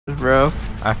bro.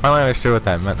 I finally understood what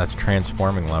that meant. That's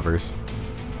transforming lovers.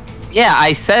 Yeah,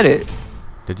 I said it.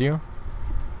 Did you?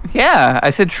 Yeah, I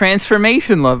said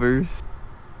transformation lovers.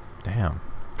 Damn.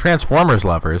 Transformers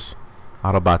lovers.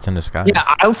 Autobots in disguise. Yeah,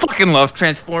 I fucking love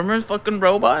Transformers, fucking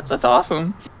robots. That's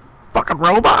awesome. Fucking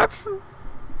robots?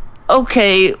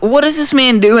 Okay, what is this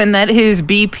man doing that his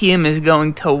BPM is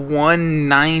going to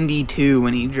 192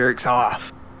 when he jerks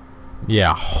off?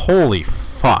 Yeah, holy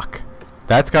fuck.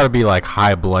 That's gotta be like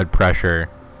high blood pressure.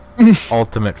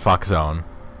 Ultimate fuck zone.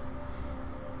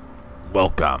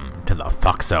 Welcome to the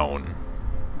fuck zone.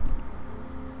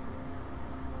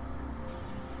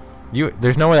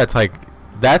 There's no way that's like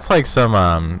some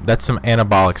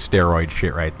anabolic steroid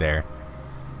shit right there.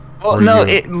 Well, no,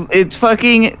 it's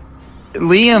fucking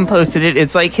Liam posted it.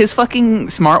 It's like his fucking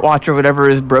smartwatch or whatever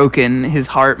is broken, his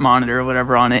heart monitor or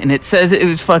whatever on it, and it says it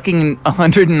was fucking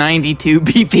 192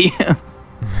 BPM.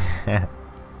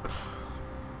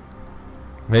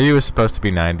 Maybe it was supposed to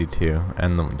be 92,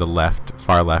 and the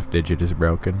far left digit is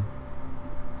broken.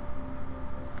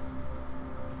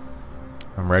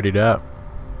 I'm ready to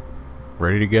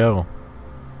go.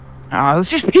 I was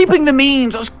just peeping the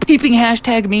memes. I was peeping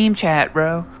hashtag meme chat,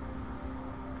 bro.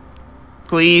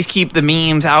 Please keep the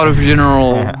memes out of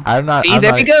general. I'm not. See,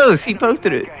 there he goes. He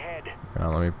posted it.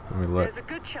 Let me look.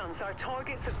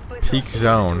 Peak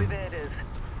zone.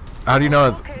 How do you know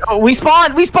it's... Oh, we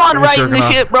spawned right in the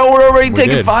shit, bro. We're already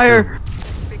taking fire.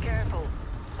 Be careful,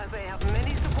 as they have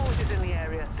many supporters in the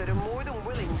area that are more than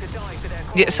willing to die for their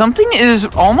cause. Yeah, something is...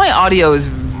 All my audio is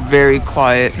very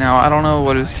quiet now. I don't know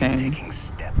what has changed.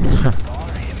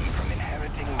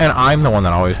 And I'm the one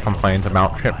that always complains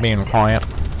about shit being quiet.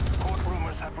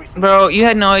 Bro, you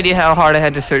had no idea how hard I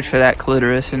had to search for that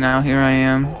clitoris, and now here I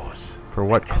am. For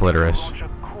what clitoris?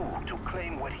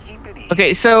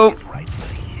 Okay, so...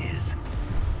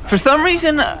 For some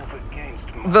reason,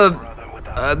 the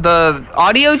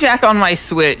audio jack on my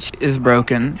Switch is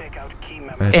broken.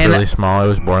 And it's really small. It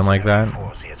was born like that.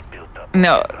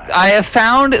 No, I have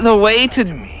found the way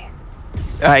to,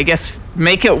 I guess,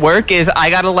 make it work is I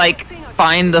gotta like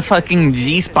find the fucking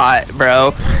G spot,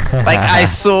 bro. Like I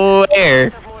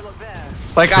swear,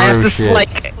 like I have to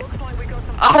like.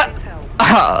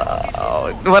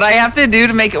 What I have to do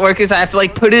to make it work is I have to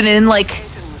like put it in like.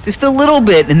 Just a little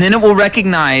bit, and then it will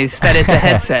recognize that it's a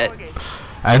headset.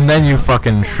 And then you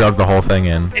fucking shove the whole thing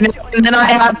in. And then I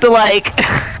have to, like...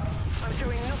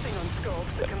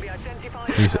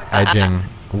 He's edging.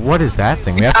 What is that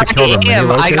thing? We have to kill the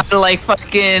mini-locust? I gotta, like,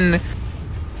 fucking...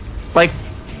 Like,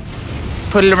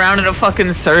 put it around in a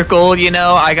fucking circle, you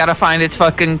know? I gotta find its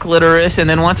fucking clitoris, and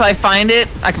then once I find it,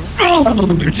 I can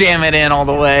jam it in all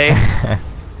the way.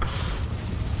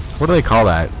 What do they call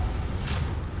that?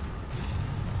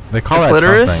 They call that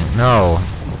clitoris? something. No.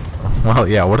 Well,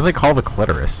 yeah, what do they call the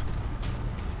clitoris?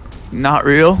 Not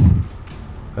real.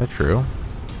 That's true.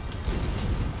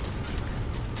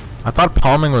 I thought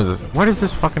palming was... What is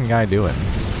this fucking guy doing?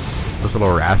 This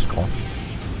little rascal.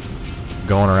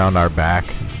 Going around our back.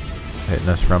 Hitting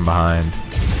us from behind.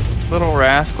 Little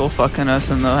rascal fucking us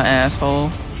in the asshole.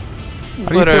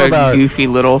 What a goofy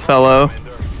little fellow.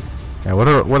 Yeah,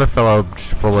 what a fellow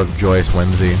full of joyous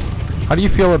whimsy. How do you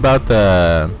feel about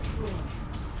the...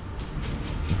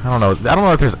 I don't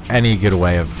know if there's any good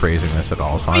way of phrasing this at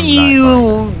all, so I'm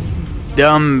you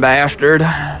dumb bastard.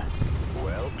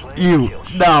 You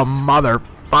dumb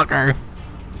motherfucker.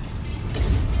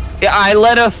 Yeah, I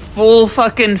let a full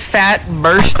fucking fat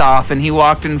burst off and he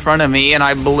walked in front of me and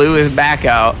I blew his back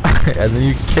out. And then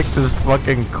you kicked his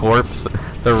fucking corpse.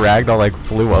 The ragdoll like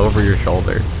flew over your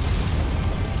shoulder.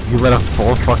 You let a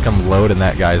full fucking load in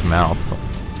that guy's mouth.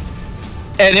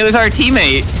 And it was our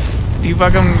teammate. You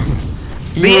fucking...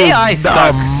 The AI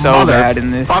sucks so bad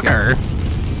in this. Fucker.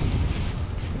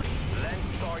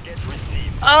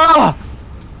 Oh!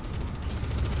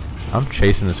 I'm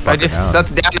chasing this fucker I just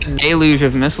sucked down a deluge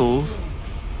of missiles.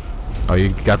 Oh,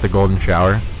 you got the golden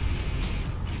shower?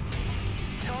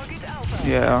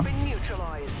 Yeah.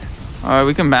 Alright,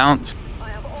 we can bounce.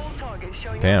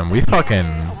 Damn, we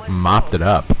fucking mopped it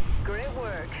up.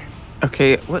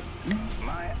 Okay, what?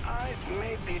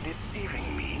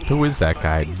 Who is that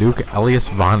guy? Duke Elias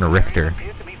von Richter.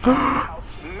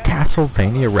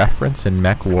 Castlevania reference in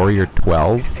Mech Warrior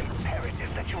 12?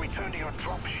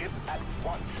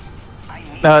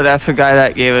 No, that's the guy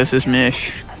that gave us this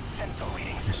mish.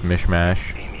 This mishmash.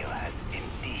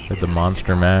 The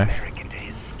monster mash.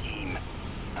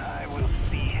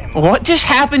 What just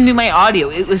happened to my audio?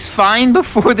 It was fine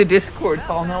before the Discord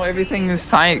call. Now everything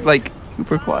is like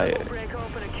super quiet.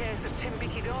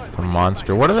 The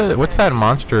monster. What's that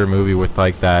monster movie with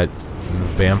like that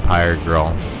vampire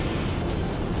girl?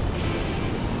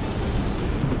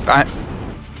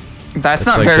 That's It's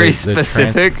not like very the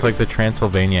specific. it's like the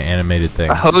Transylvania animated thing.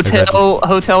 Hotel That's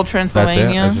it?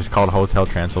 Transylvania. It's just called Hotel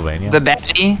Transylvania? The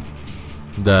baddie.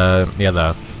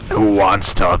 The who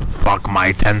wants to fuck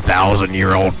my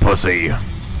 10,000-year-old pussy?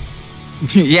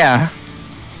 Yeah.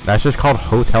 That's just called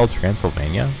Hotel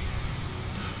Transylvania?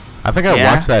 I think I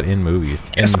watched that in movies.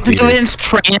 In It's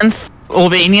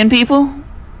Transylvanian people?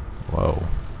 Whoa.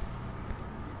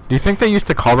 Do you think they used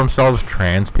to call themselves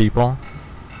trans people?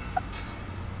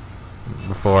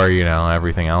 Before, you know,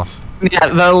 everything else? Yeah,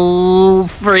 the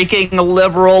freaking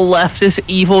liberal leftist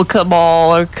evil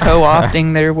cabal are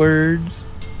co-opting their words.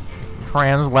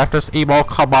 Trans, leftist, evil,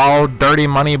 cabal, dirty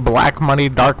money, black money,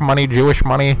 dark money, Jewish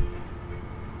money.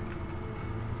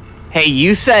 Hey,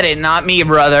 you said it, not me,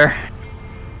 brother.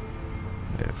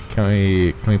 Can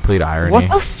we plead irony?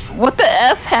 What the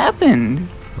F happened?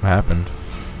 What happened?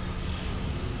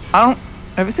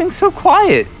 Everything's so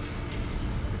quiet.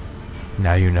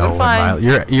 Now you know when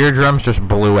your eardrums just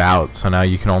blew out, so now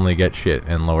you can only get shit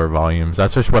in lower volumes.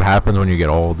 That's just what happens when you get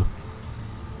old.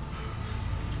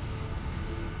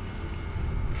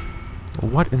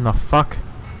 What in the fuck?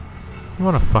 You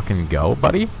wanna fucking go,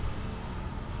 buddy?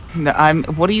 No,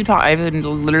 what are you talking? I've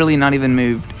literally not even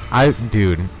moved.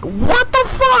 Dude. What the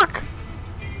fuck?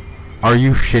 Are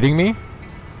you shitting me?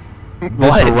 This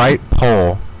What? right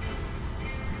pole.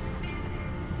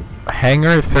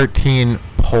 Hanger 13,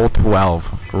 pole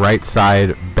 12. Right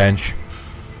side, bench,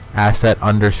 asset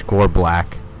 _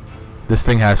 black. This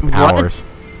thing has powers.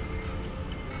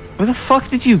 Where the fuck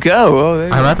did you go? Oh, there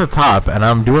you I'm go. at the top, and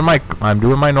I'm doing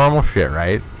my normal shit,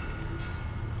 right?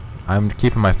 I'm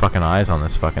keeping my fucking eyes on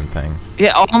this fucking thing.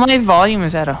 Yeah, all my volume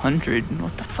is at 100.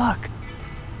 What the fuck?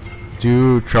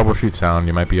 Do troubleshoot sound.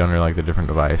 You might be under like the different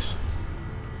device.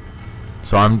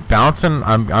 So I'm bouncing.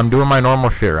 I'm doing my normal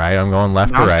shit, right? I'm going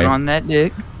left to Bouncing right. on that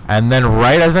dick. And then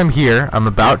right as I'm here, I'm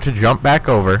about to jump back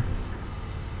over.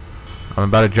 I'm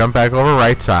about to jump back over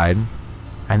right side,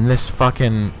 and this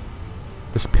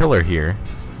pillar here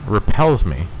repels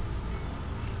me.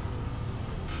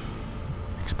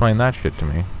 Explain that shit to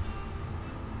me.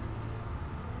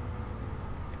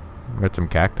 Got some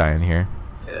cacti in here.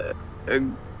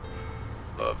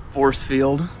 Force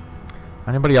field.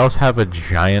 Anybody else have a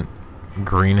giant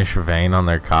greenish vein on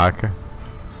their cock?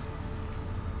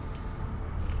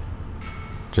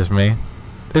 Just me?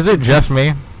 Is it just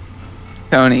me?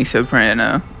 Tony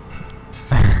Soprano.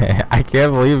 I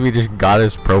can't believe we just got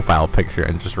his profile picture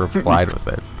and just replied with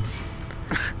it.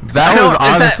 That was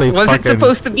honestly was it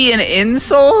supposed to be an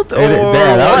insult or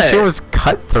that shit what? was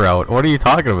cutthroat. What are you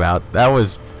talking about? That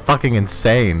was fucking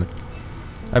insane.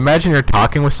 Imagine you're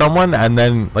talking with someone and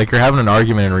then like you're having an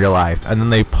argument in real life and then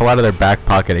they pull out of their back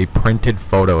pocket a printed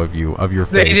photo of you, of your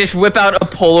face. They just whip out a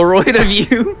Polaroid of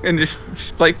you and just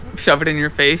like shove it in your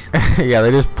face. Yeah,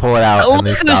 they just pull it out and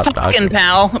they Look who's stop talking, talking.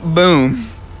 pal. Boom.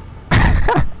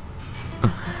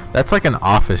 That's like an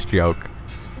Office joke.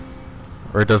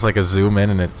 Or it does like a zoom in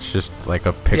and it's just like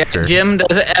a picture. Yeah, Jim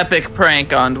does an epic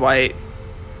prank on Dwight.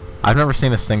 I've never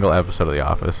seen a single episode of The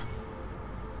Office.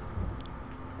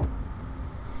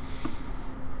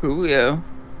 Ooh, yeah.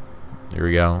 Here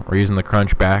we go. We're using the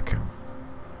crunch back.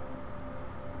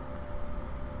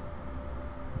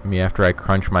 Me after I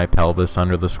crunch my pelvis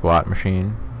under the squat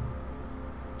machine.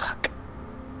 Fuck.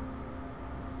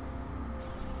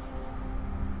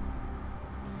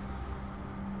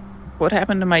 What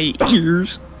happened to my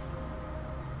ears?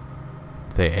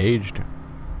 They aged.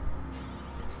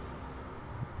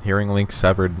 Hearing link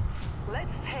severed.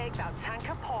 Let's take that tank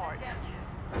apart.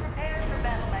 Prepare for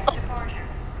battle mech departure.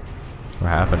 What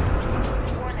happened?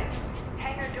 Warning.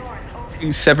 Hangar doors open.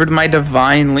 You severed my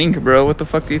divine link, bro. What the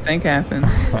fuck do you think happened?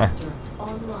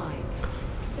 Online.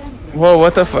 Sensor Whoa,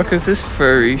 what the fuck is this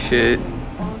furry shit?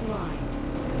 online.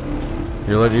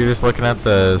 You're just looking at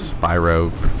the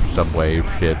Spyro subway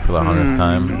shit for the 100th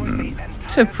time.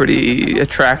 It's a pretty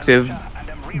attractive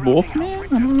wolf man?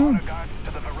 I don't know.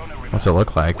 What's it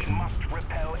look like?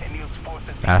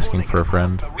 Asking for a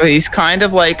friend. But he's kind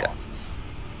of like...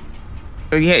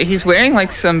 Yeah, he's wearing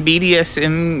like some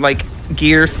BDSM like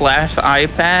gear / eye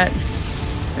patch.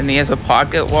 And he has a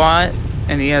pocket watch.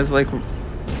 And he has like,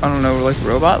 I don't know, like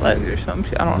robot legs or some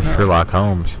shit. I don't know. Sherlock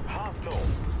Holmes.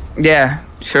 Yeah,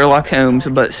 Sherlock Holmes,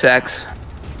 but sex.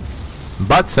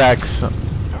 Butt sex.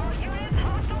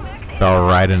 Fell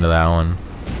right into that one.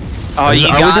 Oh, you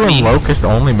Are got we doing me. locust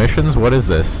only missions? What is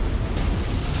this?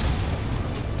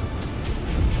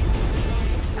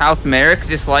 House Merrick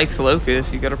just likes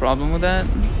Locust. You got a problem with that?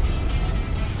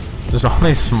 There's all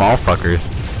these small fuckers.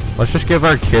 Let's just give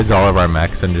our kids all of our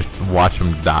mechs and just watch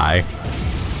them die.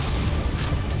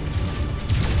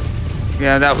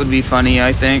 Yeah, that would be funny,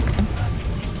 I think.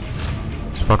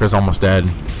 This fucker's almost dead.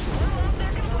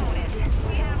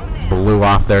 Blew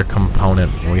off their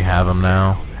component. We have him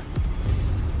now.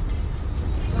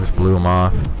 Just blew him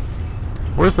off.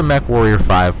 Where's the Mech Warrior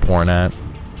 5 porn at?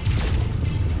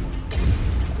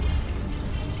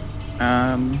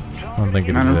 I don't think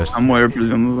it exists. Somewhere,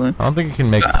 presumably. I don't think you can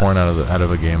make porn out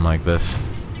of a game like this.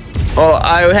 Well,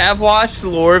 I have watched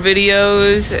lore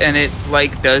videos, and it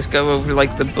like does go over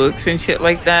like the books and shit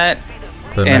like that.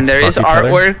 And there is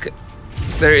artwork.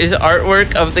 There is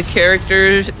artwork of the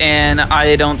characters, and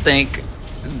I don't think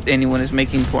anyone is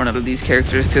making porn out of these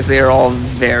characters because they are all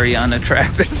very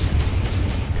unattractive.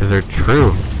 Because they're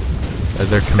true.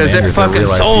 They're commanders. Because they're fucking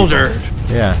soldiers.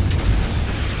 People. Yeah.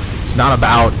 It's not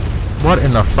about... What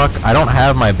in the fuck? I don't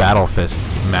have my battle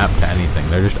fists mapped to anything.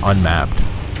 They're just unmapped.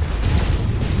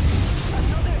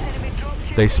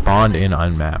 They spawned in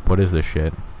unmapped. What is this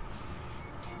shit?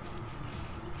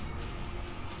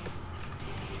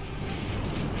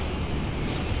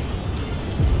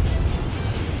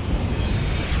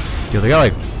 Yeah, they got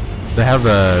like... They have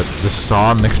the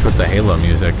saw mixed with the Halo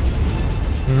music.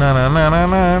 Na na na na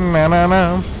na na na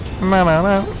na na na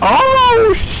na.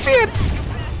 Oh shit!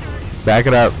 Back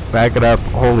it up, back it up.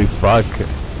 Holy fuck.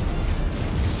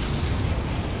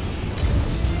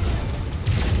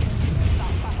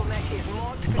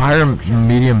 Why are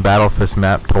medium battle fist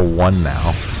mapped to 1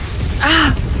 now?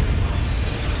 Ah!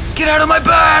 Get out of my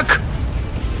back!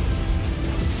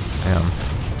 Damn.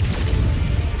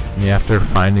 Me after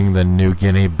finding the New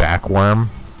Guinea backworm.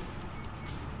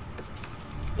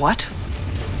 What?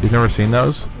 You've never seen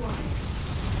those?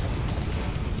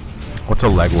 What's a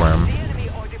legworm?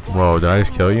 Whoa, did I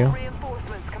just kill you?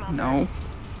 No.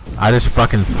 I just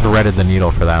fucking threaded the needle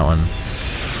for that one.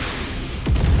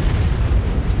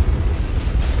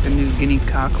 The New Guinea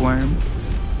cockworm.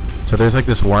 So there's like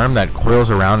this worm that coils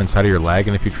around inside of your leg,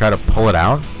 and if you try to pull it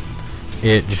out,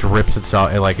 it just rips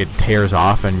itself, it tears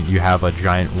off, and you have a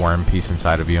giant worm piece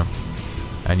inside of you.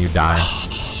 And you die.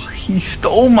 He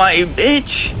stole my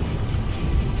bitch!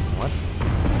 What?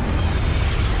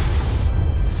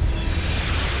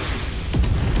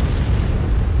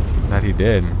 That he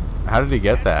did. How did he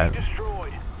get that?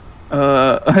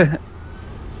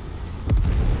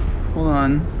 Hold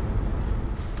on.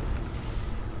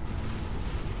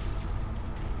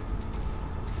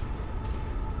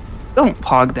 Don't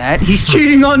pog that. He's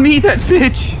cheating on me, that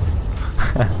bitch!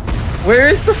 Where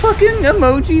is the fucking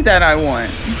emoji that I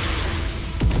want?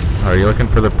 Are you looking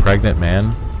for the pregnant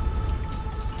man?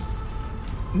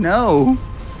 No.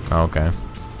 Oh, okay.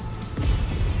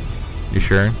 You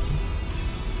sure?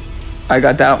 I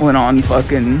got that one on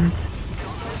fucking...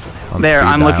 On there, speed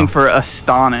I'm dial. looking for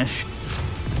Astonish.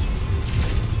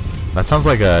 That sounds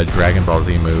like a Dragon Ball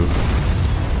Z move.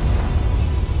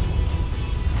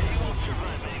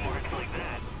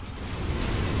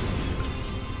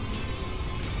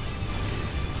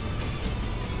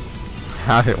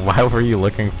 Why were you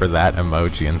looking for that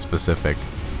emoji in specific?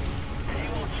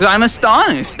 I'm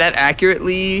astonished. That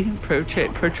accurately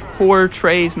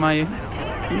portrays my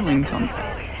feelings on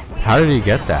that. How did he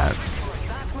get that?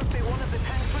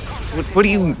 What do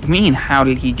you mean, how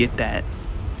did he get that?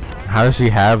 How does he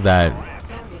have that?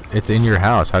 It's in your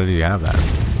house. How did he have that?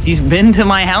 He's been to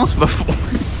my house before.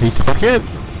 He took it?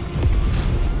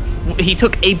 He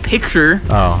took a picture.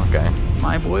 Oh, okay.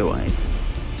 My boy wife.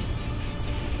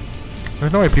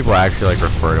 There's no way people actually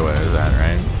refer to it as that,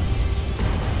 right?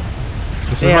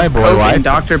 This They is my have boy Coke wife. and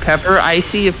Dr. Pepper.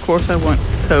 Icy, of course I want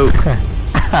Coke.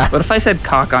 What if I said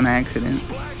cock on accident?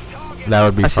 That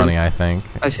would be I funny, I think.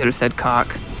 I should have said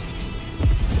cock.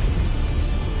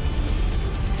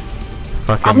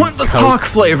 Fucking I want the Coke cock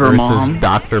flavor, versus Mom.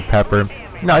 Dr. Pepper.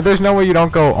 No, there's no way you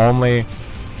don't go only.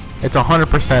 It's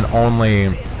 100% only.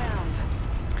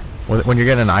 When you're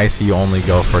getting an icy, you only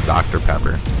go for Dr.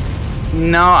 Pepper.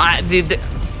 No, dude,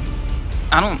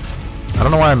 I don't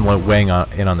know why I'm weighing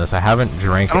in on this. I haven't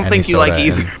drank. I don't any think you soda like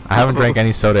either. I haven't drank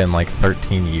any soda in like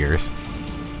 13 years.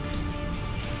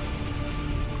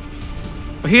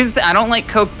 Here's the, I don't like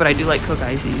Coke, but I do like Coke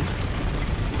Icy.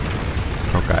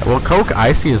 Okay. Well, Coke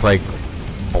Icy is like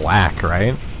black,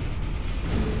 right?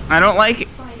 I don't like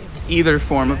either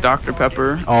form of Dr.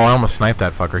 Pepper. Oh, I almost sniped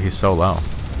that fucker. He's so low.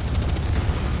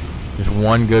 Just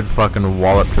one good fucking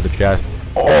wallop to the chest.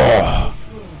 Oh!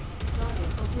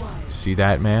 See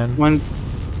that, man? One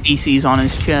feces on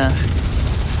his chest.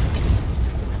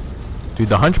 Dude,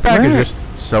 the Hunchback Where? is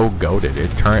just so goated. It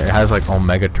has like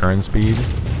Omega turn speed.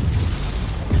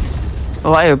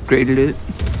 Oh, I upgraded it.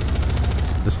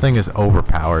 This thing is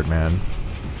overpowered, man.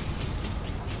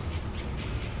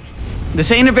 This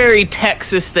ain't a very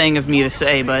Texas thing of me to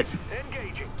say, but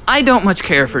I don't much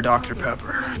care for Dr.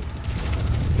 Pepper.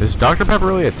 Is Dr. Pepper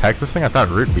really a Texas thing? I thought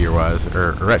root beer was,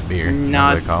 or red beer.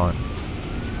 Not- What do they call it?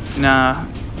 Nah,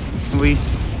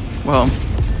 well,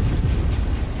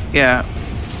 yeah,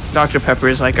 Dr. Pepper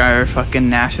is like our fucking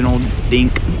national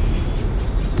dink.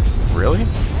 Really?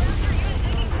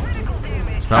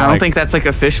 It's not I don't like, think that's like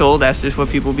official. That's just what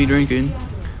people be drinking.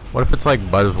 What if it's like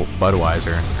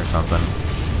Budweiser or something?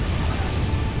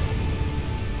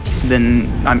 Then,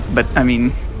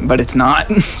 but it's not.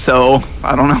 So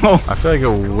I don't know. I feel like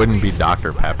it wouldn't be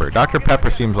Dr. Pepper. Dr. Pepper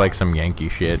seems like some Yankee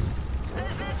shit.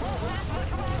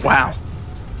 Wow.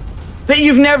 That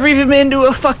you've never even been to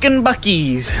a fucking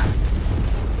Buc-ee's.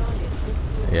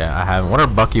 Yeah, I haven't. What are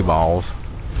Bucky balls?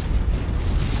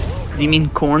 Do you mean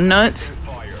corn nuts?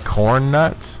 Corn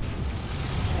nuts?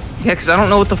 Yeah, because I don't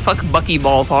know what the fuck Bucky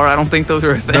balls are. I don't think those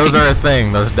are a thing. Those are a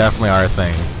thing. Those definitely are a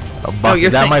thing.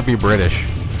 That might be British.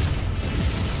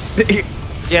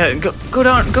 Yeah, go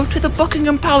down, go to the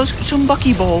Buckingham Palace, get some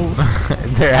Bucky balls.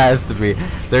 There has to be.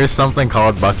 There's something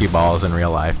called Bucky balls in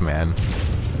real life, man.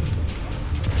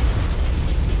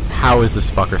 How is this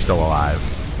fucker still alive?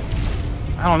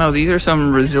 I don't know. These are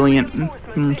some resilient,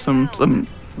 some.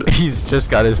 He's just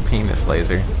got his penis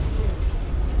laser.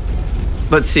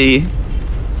 Let's see.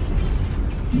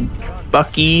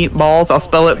 Bucky balls. I'll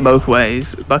spell it both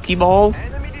ways. Bucky balls.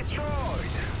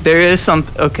 There is some.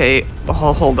 Okay,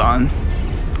 hold on.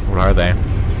 What are they?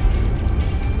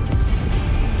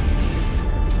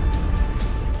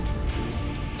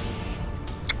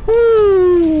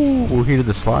 Woo! He did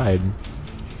the slide.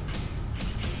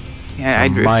 Yeah, I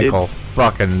drifted. Michael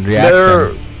fucking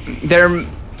Jackson.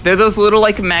 They're those little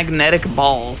like magnetic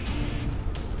balls.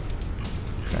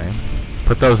 Okay.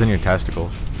 Put those in your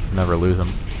testicles. Never lose them.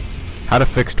 How to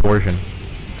fix torsion.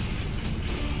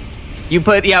 You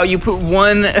put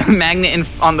one magnet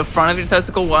on the front of your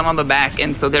testicle, one on the back,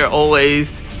 and so they're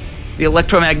always, the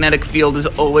electromagnetic field is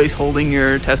always holding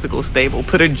your testicles stable.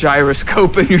 Put a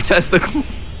gyroscope in your testicles.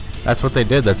 That's what they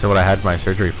did. That's what I had my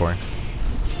surgery for.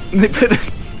 They put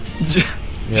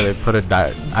Yeah, they put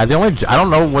I don't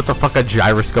know what the fuck a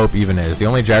gyroscope even is. The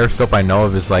only gyroscope I know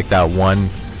of is like that one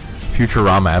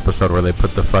Futurama episode where they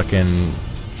put the fucking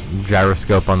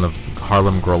gyroscope on the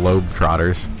Harlem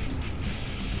Globetrotters.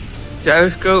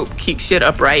 Gyroscope keeps shit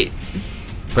upright.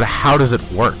 But how does it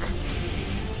work?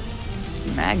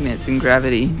 Magnets and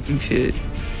gravity and shit.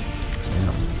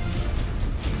 Damn.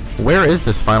 Where is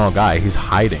this final guy? He's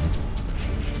hiding.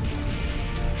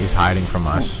 He's hiding from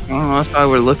us. Oh, that's why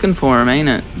we're looking for him, ain't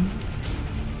it?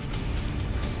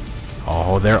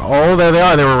 Oh, there they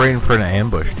are. They were waiting for an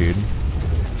ambush, dude.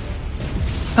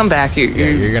 Come back here.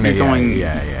 You're gonna going.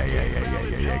 Yeah.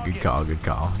 Good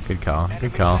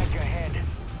call.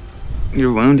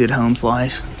 You're wounded, home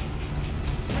slice.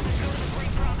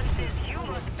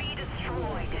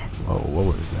 Whoa, what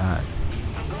was that?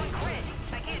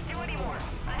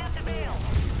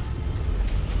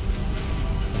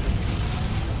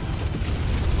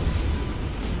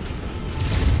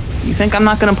 You think I'm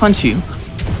not gonna punch you?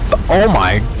 Oh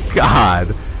my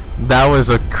god. That was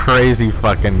a crazy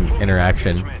fucking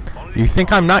interaction. You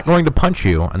think I'm not going to punch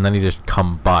you, and then he just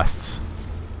combusts.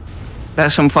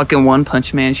 That's some fucking One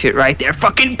Punch Man shit right there.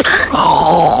 Fucking.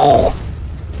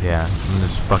 Yeah, and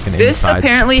this fucking This inside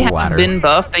apparently has splatter. been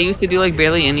buffed. They used to do like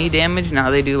barely any damage. Now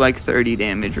they do like 30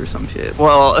 damage or some shit.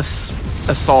 Well,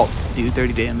 Assault do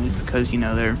 30 damage because, you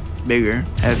know, they're bigger,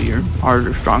 heavier,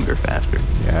 harder, stronger, faster.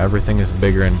 Yeah, everything is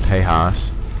bigger in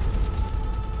Tejas.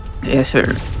 Yes,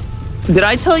 sir. Did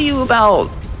I tell you about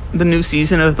the new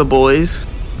season of The Boys?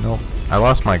 Nope. I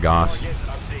lost my Goss.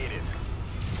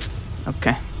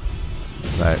 Okay.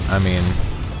 But, I mean...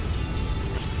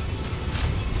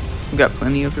 We've got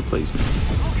plenty of replacements.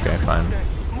 Okay, fine.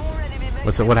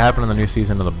 What happened in the new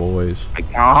season of The Boys? My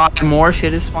god, more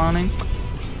shit is spawning.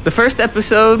 The first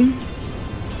episode...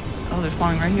 Oh, they're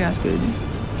spawning right here. That's good.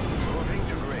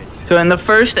 So in the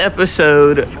first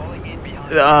episode...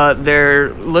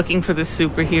 they're looking for the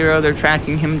superhero. They're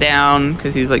tracking him down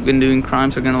because he's like been doing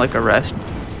crimes. They're gonna like arrest,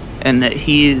 and that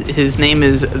his name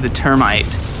is the Termite,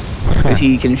 because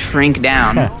he can shrink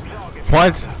down.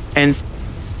 What? And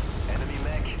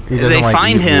He doesn't they like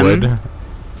find eat him. wood?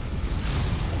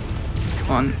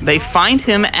 They find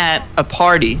him at a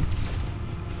party,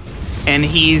 and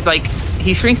he's like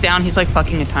he shrinks down. He's like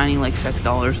fucking a tiny like sex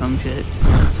doll or some shit.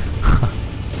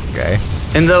 Okay.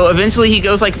 And though eventually he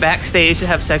goes like backstage to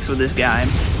have sex with this guy.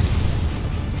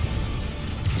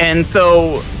 And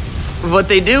so what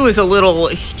they do is a little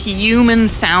human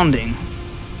sounding.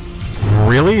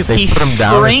 Really? They He put him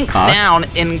down his shrinks cock? down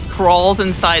and crawls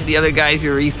inside the other guy's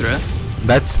urethra.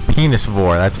 That's penis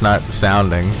vor. That's not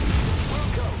sounding.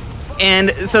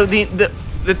 And so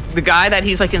the guy that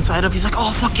he's like inside of, he's like,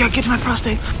 oh fuck yeah, get to my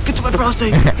prostate, get to my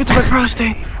prostate, get to my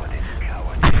prostate.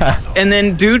 And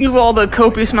then due to all the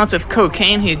copious amounts of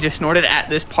cocaine he had just snorted at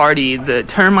this party, the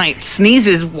termite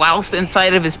sneezes whilst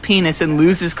inside of his penis and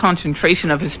loses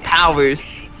concentration of his powers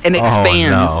and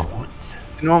expands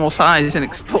to normal size and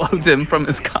explodes him from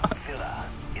his cock.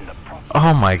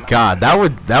 Oh my god, that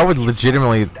would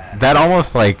legitimately, that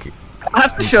almost like. I'll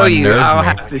have to show you. I'll me.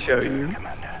 have to show you.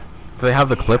 Do they have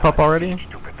the clip up already?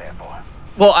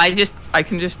 Well, I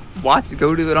can just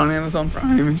go to it on Amazon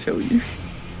Prime and show you.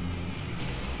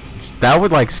 That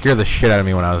would like scare the shit out of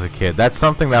me when I was a kid. That's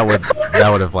something that would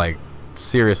have like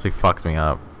seriously fucked me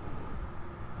up.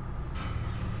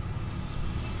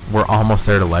 We're almost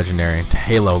there to legendary, to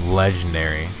Halo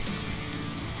legendary.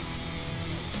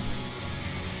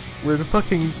 We're the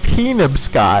fucking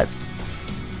Penobscot.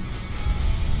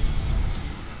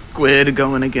 Squid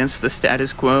going against the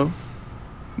status quo.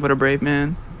 What a brave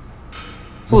man.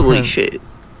 Holy shit.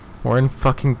 We're in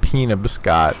fucking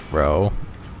Penobscot, bro.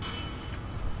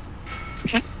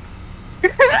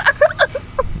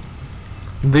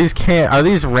 Are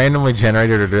these randomly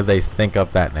generated or do they think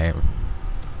up that name?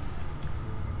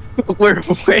 Where?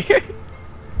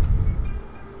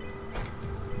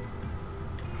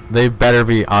 They better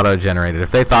be auto-generated.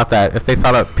 If they thought up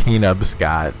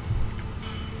Penobscot.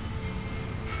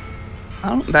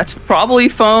 That's probably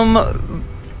from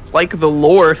like the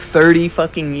lore 30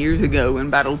 fucking years ago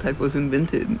when BattleTech was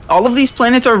invented. All of these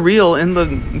planets are real in the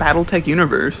BattleTech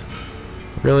universe.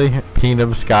 Really?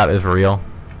 Penobscot is real?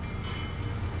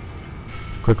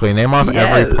 Quickly, name off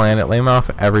every planet. Name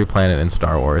off every planet in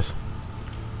Star Wars.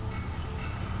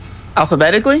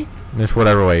 Alphabetically? Just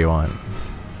whatever way you want.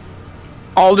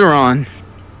 Alderaan.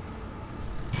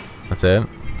 That's it?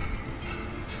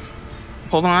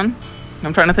 Hold on.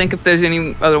 I'm trying to think if there's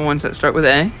any other ones that start with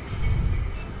A.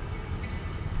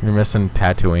 You're missing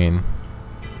Tatooine.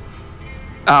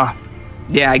 Oh.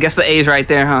 Yeah, I guess the A's right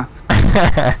there, huh?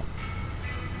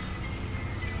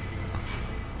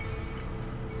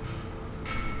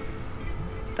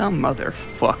 Dumb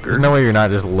motherfucker. There's no way you're not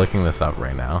just looking this up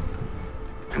right now.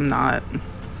 I'm not.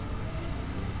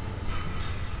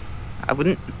 I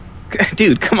wouldn't.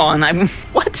 Dude, come on.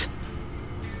 What?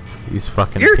 These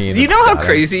fucking Do you know how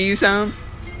crazy you sound?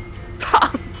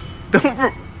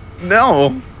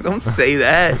 Don't say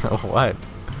that. What?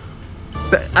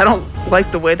 I don't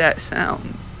like the way that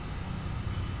sounds.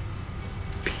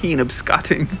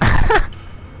 Penobscotting.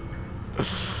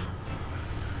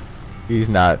 He's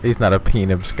not a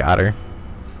Penobscotter.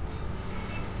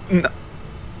 No.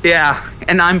 Yeah,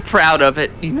 and I'm proud of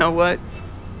it. You know what?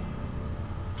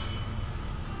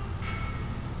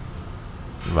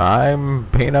 I'm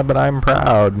Peanut, but I'm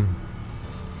proud.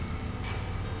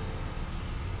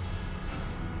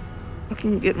 I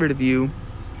can get rid of you.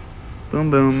 Boom,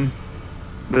 boom,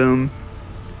 boom.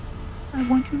 I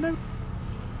want you to.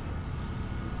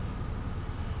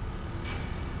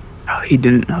 Oh, he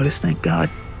didn't notice. Thank God.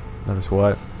 Notice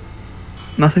what?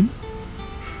 Nothing.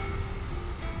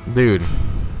 Dude.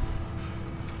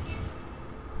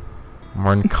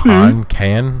 Morn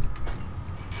Can?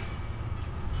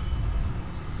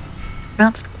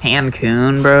 That's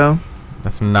Cancun, bro.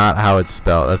 That's not how it's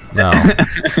spelled. No.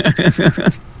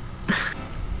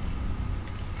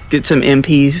 Get some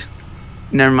MPs.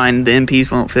 Never mind, the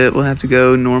MPs won't fit. We'll have to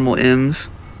go normal M's.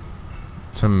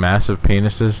 Some massive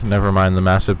penises. Never mind, the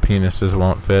massive penises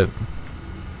won't fit.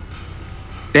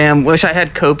 Damn, wish I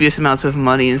had copious amounts of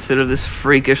money instead of this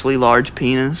freakishly large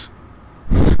penis.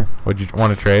 Would you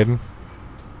want to trade?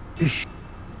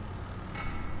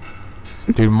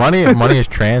 Dude, money is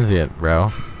transient,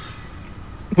 bro.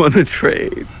 Want to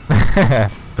trade?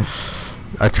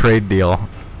 A trade deal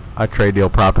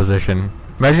proposition.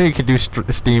 Imagine you could do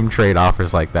Steam trade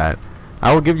offers like that.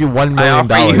 I will give you $1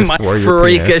 million for your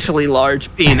freakishly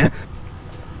large penis.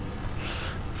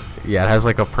 Yeah, it has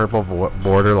like a purple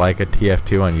border like a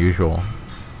TF2 Unusual.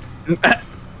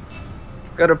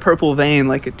 Got a purple vein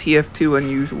like a TF2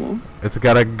 Unusual. It's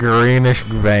got a greenish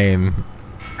vein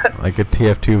like a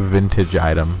TF2 vintage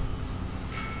item.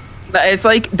 It's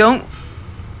like don't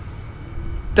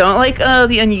like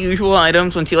the unusual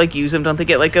items once you like use them, don't they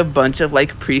get like a bunch of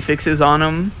like prefixes on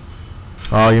them?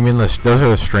 Oh, you mean those are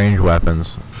the strange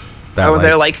weapons? That, or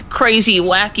they're like crazy,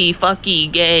 wacky,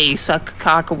 fucky, gay, suck,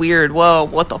 cock, weird. Whoa,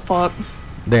 what the fuck?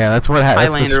 Yeah, that's what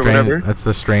happens. That's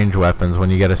the strange weapons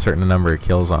when you get a certain number of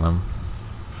kills on them.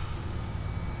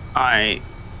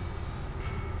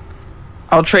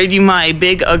 I'll trade you my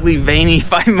big, ugly, veiny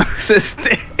Phimosis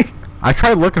stick. I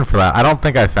tried looking for that. I don't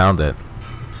think I found it.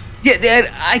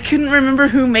 Yeah, I couldn't remember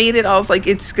who made it. I was like,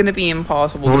 it's gonna be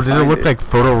impossible. Well, to did it find look like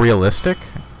photorealistic?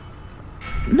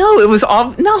 No, it was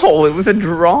all. No, it was a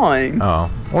drawing. Oh,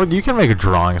 well, you can make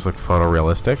drawings look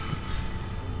photorealistic.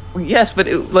 Yes, but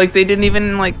like they didn't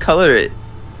even like color it.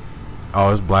 Oh,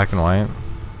 it was black and white.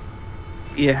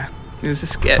 Yeah, it was a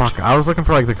sketch. Fuck, I was looking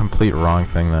for like the complete wrong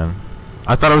thing then.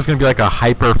 I thought it was gonna be like a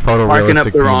hyper photorealistic. Marking up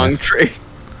the penis. wrong tree.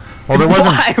 Well, there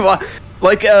wasn't. Why?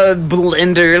 Like a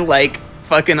Blender, like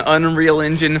fucking Unreal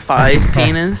Engine 5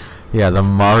 penis. Yeah, the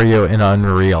Mario in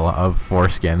Unreal of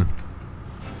foreskin.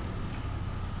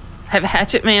 Have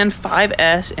Hatchet Man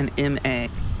 5S and MA.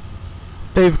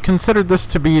 They've considered this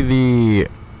to be the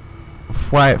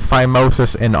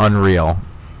phimosis in Unreal.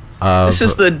 This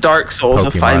is the Dark Souls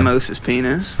of Pokemon. phimosis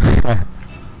penis.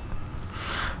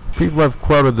 People have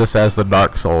quoted this as the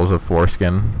Dark Souls of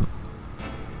foreskin.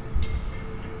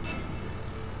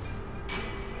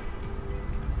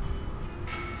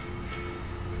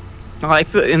 I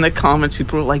like in the comments,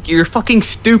 people are like, "You're fucking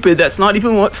stupid. That's not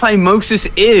even what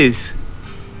phimosis is."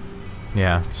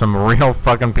 Yeah, some real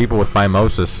fucking people with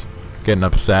phimosis getting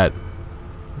upset.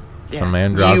 Some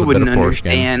man draws you a bit wouldn't of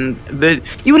foreskin.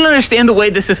 you wouldn't understand the way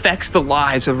this affects the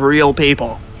lives of real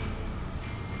people.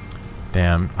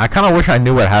 Damn, I kind of wish I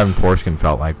knew what having foreskin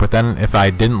felt like, but then if I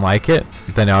didn't like it,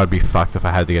 then I would be fucked if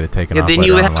I had to get it taken off. Then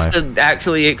you would later on in have life. to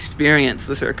actually experience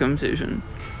the circumcision.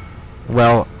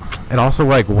 Well, it also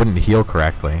like wouldn't heal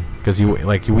correctly because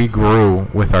we grew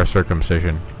with our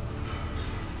circumcision.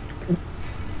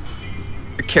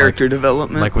 Character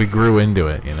development. Like we grew into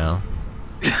it, you know.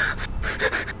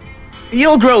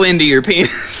 You'll grow into your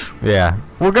penis. Yeah,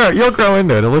 you'll grow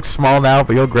into it. It looks small now,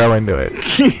 but you'll grow into it.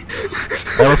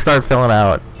 It'll start filling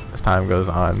out as time goes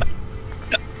on.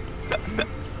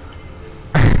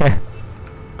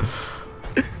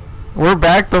 We're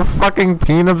back to fucking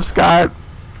Penobscot.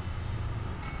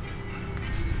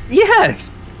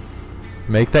 Yes.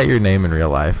 Make that your name in real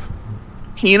life.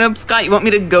 Penobscot. You want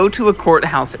me to go to a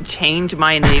courthouse and change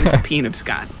my name to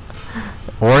Penobscot?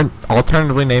 Or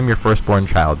alternatively name your firstborn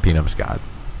child Penobscot.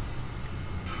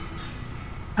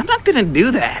 I'm not gonna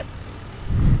do that.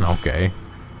 Okay.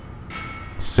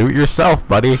 Suit yourself,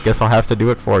 buddy. Guess I'll have to do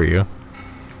it for you.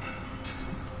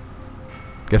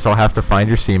 Guess I'll have to find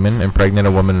your semen, impregnate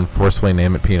a woman, and forcefully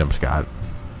name it Penobscot.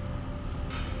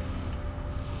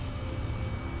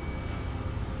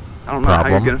 I don't know how you're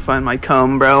Problem. gonna find my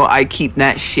cum, bro. I keep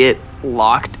that shit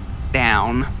locked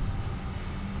down.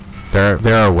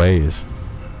 There are ways.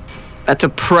 That's a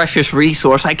precious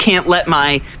resource. I can't let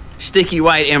my sticky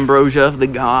white ambrosia of the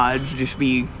gods just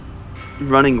be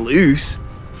running loose.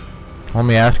 Let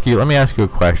me ask you a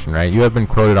question, right? You have been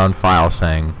quoted on file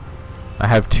saying, I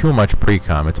have too much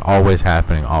pre-cum. It's always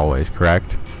happening, always,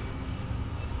 correct?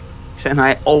 And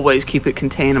I always keep it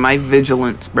contained in my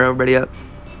vigilance, bro. Ready up.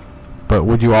 But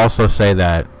would you also say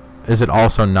that, is it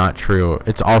also not true?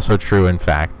 It's also true, in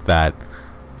fact, that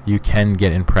you can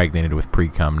get impregnated with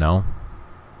pre-cum, no?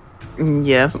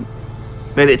 Yes.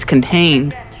 But it's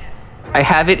contained. I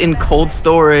have it in cold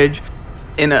storage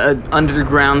in an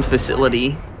underground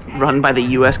facility run by the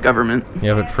U.S. government. You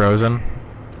have it frozen?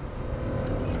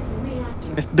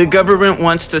 The government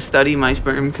wants to study my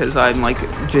sperm because I'm, like,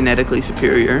 genetically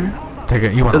superior.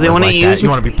 You want So they to wanna like use that. You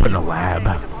want to be put in a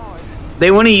lab.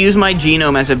 They want to use my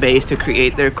genome as a base to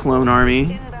create their clone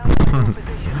army.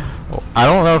 I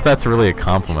don't know if that's really a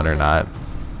compliment or not.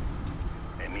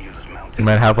 You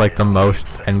might have like the most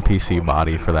NPC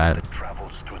body for that.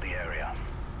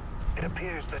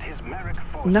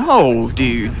 No,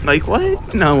 dude. Like,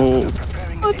 what? No.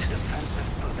 What?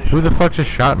 Who the fuck just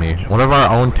shot me? One of our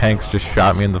own tanks just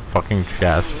shot me in the fucking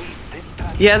chest.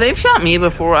 Yeah, they've shot me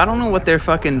before. I don't know what their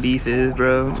fucking beef is,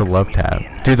 bro. It's a love tap.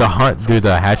 Dude, the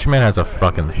Hatchman has a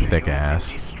fucking thick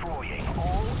ass.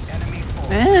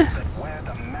 Eh.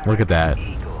 Look at that.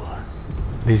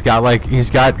 He's got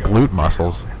glute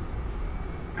muscles.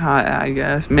 I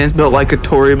guess. Man's built like a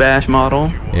Tory Bash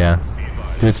model. Yeah.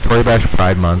 Dude, it's Tory Bash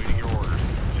Pride Month.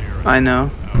 I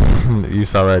know. You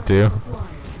saw that too?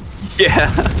 Yeah.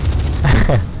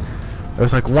 It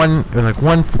was like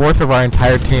 1/4 of our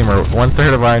entire team, or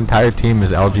 1/3 of our entire team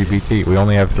is LGBT. We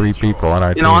only have 3 people on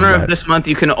our team. In honor of this month,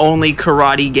 you can only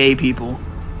karate gay people.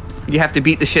 You have to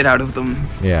beat the shit out of them.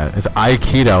 Yeah, it's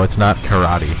Aikido, it's not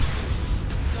karate.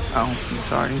 Oh, I'm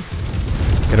sorry.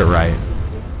 Get it right.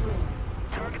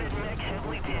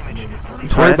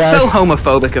 Sorry, that's so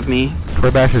homophobic of me.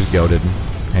 Tory Bash is goated,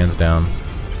 hands down.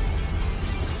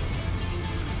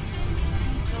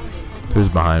 Who's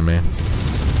behind me?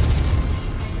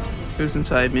 Who's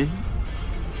inside me?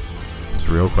 It's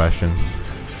a real question.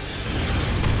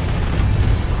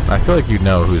 I feel like you'd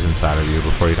know who's inside of you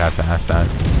before you'd have to ask that.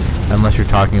 Unless you're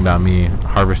talking about me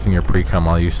harvesting your pre-cum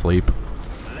while you sleep.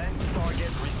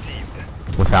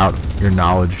 Without your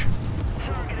knowledge.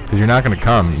 Because you're not going to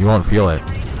come. You won't feel it.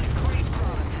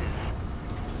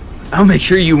 I'll make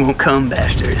sure you won't come,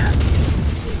 bastard.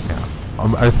 Yeah.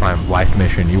 That's my life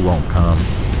mission. You won't come.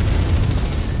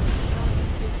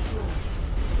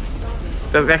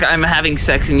 Like I'm having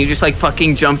sex and you just like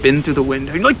fucking jump in through the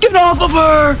window. You're like, get off of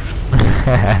her!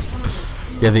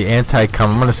 Yeah, the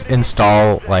anti-cum. I'm going to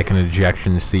install like an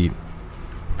ejection seat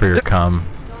for your cum.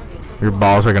 Your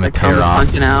balls are going to tear off.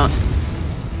 Punching out.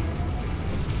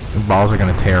 Your balls are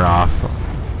going to tear off.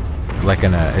 Like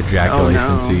an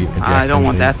ejaculation seat. I don't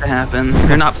want that to happen.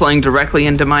 You're not playing directly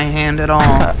into my hand at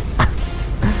all.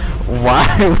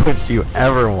 Why would you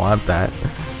ever want that?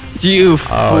 You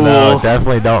fool. Oh no,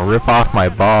 definitely don't rip off my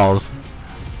balls.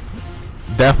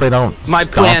 Definitely don't My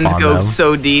stomp plans on go them.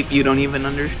 so deep you don't even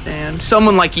understand.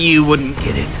 Someone like you wouldn't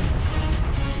get it.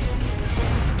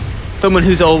 Someone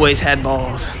who's always had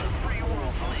balls.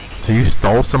 So you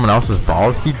stole someone else's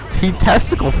balls? He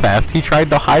testicle theft. He tried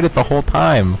to hide it the whole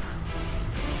time.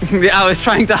 I was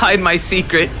trying to hide my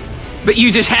secret, but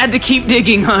you just had to keep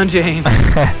digging, huh, James?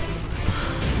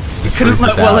 You couldn't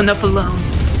let well enough alone.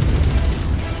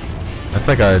 That's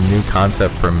like a new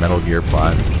concept for a Metal Gear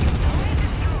plot.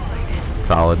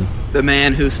 Solid. The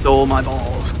man who stole my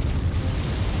balls.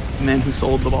 The man who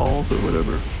sold the balls, or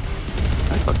whatever.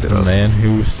 I fucked it The up. man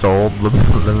who sold the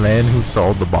man who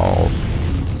sold the balls.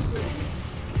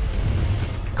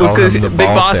 Call Because him the Big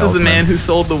ball Boss is the salesman. man who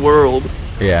sold the world.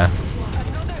 Yeah.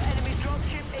 Another enemy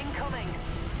dropship incoming.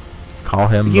 Call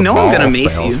him You the know ball I'm gonna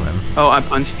mace salesman. you. Oh, I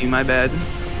punched you, my bad.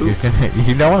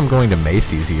 You know I'm going to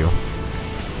Macy's you.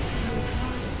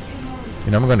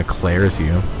 You know I'm going to Claire's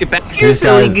you. Get back here,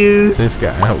 silly goose. This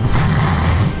guy.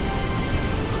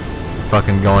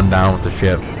 Fucking going down with the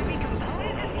ship.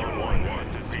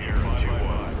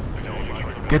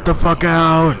 Get the fuck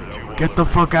out! Get the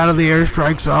fuck out of the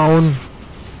airstrike zone!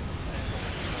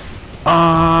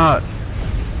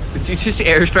 Did you just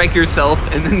airstrike yourself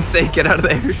and then say get out of the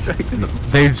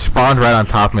airstrike? They spawned right on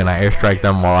top of me and I airstriked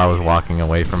them while I was walking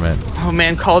away from it. Oh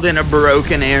man, called in a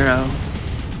broken arrow.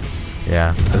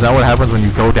 Yeah. Is that what happens when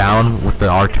you go down with the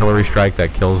artillery strike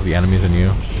that kills the enemies in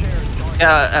you?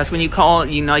 Yeah, that's when you call,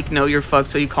 you like know you're fucked,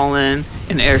 so you call in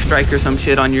an airstrike or some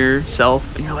shit on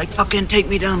yourself, and you're like, fucking take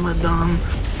me down with them.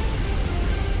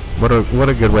 What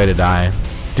a good way to die.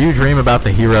 Do you dream about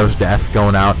the hero's death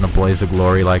going out in a blaze of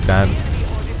glory like that?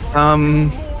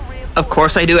 Of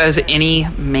course I do, as any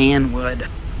man would.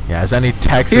 Yeah, as any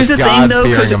Texas Here's the thing though,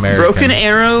 because God-fearing American. broken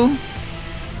arrow,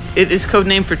 it is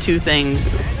codename for two things.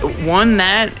 One,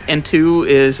 that, and two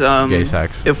is gay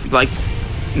sex. If like,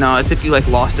 no, it's if you like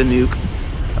lost a nuke.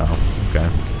 Oh, okay.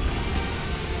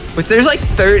 Which there's like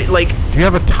 30, like, Do you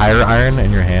have a tire iron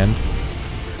in your hand?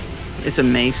 it's a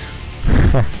mace.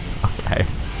 Okay.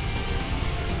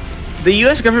 The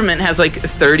U.S. government has like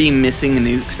 30 missing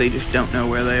nukes. They just don't know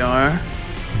where they are.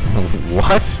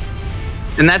 What?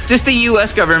 And that's just the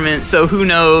U.S. government, so who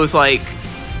knows, like,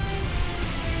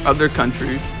 other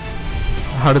countries.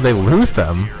 How did they lose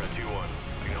them?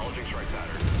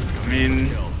 I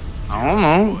mean, I don't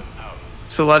know.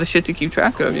 It's a lot of shit to keep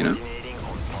track of, you know?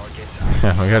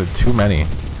 Yeah, we got too many.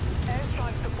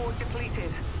 Airstrike support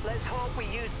depleted. Let's hope we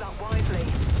use that wisely.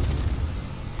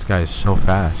 This guy is so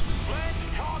fast.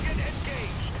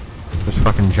 Just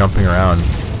fucking jumping around.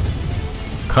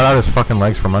 Cut out his fucking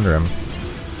legs from under him.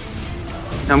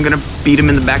 I'm gonna beat him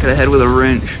in the back of the head with a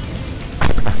wrench.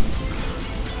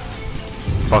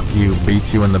 Fuck you,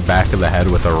 beats you in the back of the head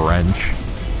with a wrench.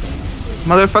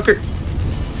 Motherfucker.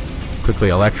 Quickly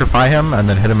electrify him and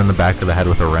then hit him in the back of the head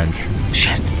with a wrench.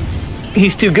 Shit.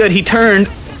 He's too good. He turned.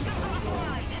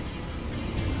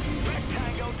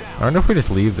 I wonder if we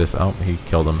just leave this. Oh, he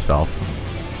killed himself.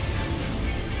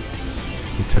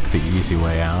 He took the easy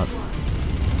way out.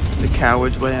 The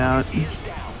coward's way out.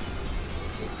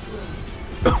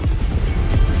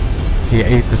 He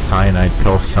ate the cyanide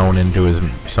pill sewn into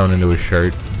his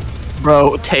shirt.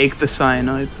 Bro, take the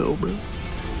cyanide pill, bro.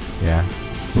 Yeah.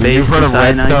 Base You've heard the of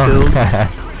red cyanide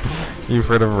pill? You've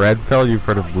heard of red pill? You've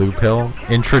heard of blue pill?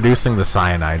 Introducing the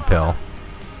cyanide pill.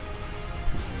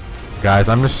 Guys,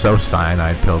 I'm just so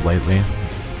cyanide pilled lately.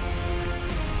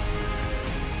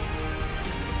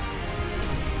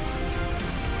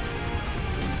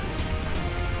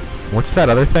 What's that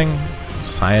other thing?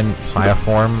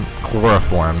 Cyanform?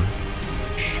 Chloroform.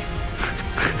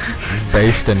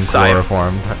 Based in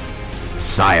chloroform.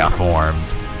 Cyaformed.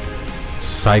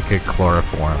 Psychic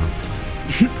chloroform.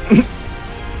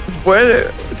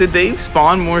 Where did they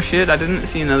spawn more shit? I didn't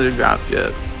see another drop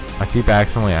yet. I keep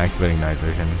accidentally activating night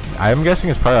vision. I'm guessing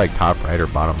it's probably like top right or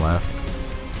bottom left.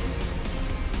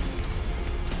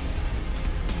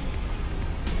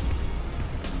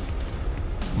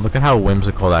 Look at how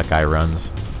whimsical that guy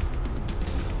runs.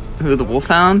 Who, the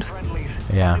wolfhound?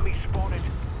 Yeah.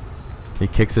 He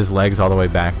kicks his legs all the way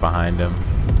back behind him.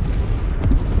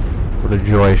 What a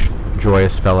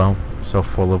joyous fellow. So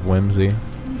full of whimsy.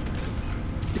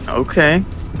 Okay.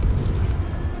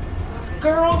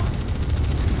 Girl.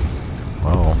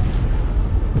 Whoa.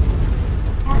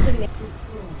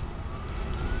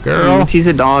 Girl. She's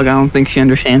a dog. I don't think she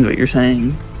understands what you're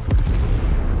saying.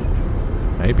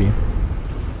 Maybe.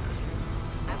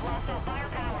 I've lost all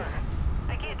firepower.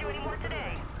 I can't do any more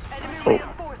today. Enemy Oh.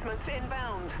 reinforcements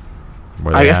inbound.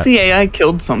 Where I they guess at? the AI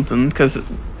killed something because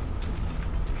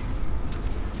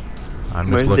I'm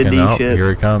where's just the looking D out. ship? Here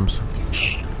he comes.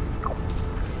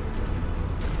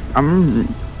 I'm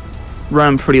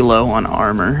running pretty low on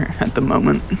armor at the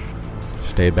moment.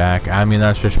 Stay back. I mean,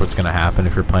 that's just what's gonna happen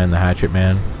if you're playing the hatchet,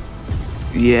 man.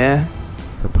 Yeah.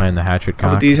 If you're playing the hatchet Oh,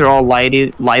 cock. these are all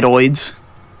lightoids.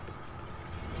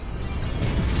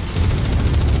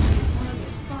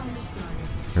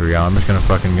 Here we go. I'm just gonna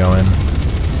fucking go in.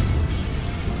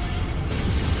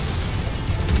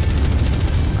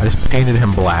 I just painted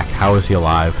him black. How is he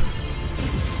alive?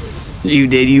 You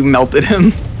did. You melted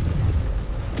him.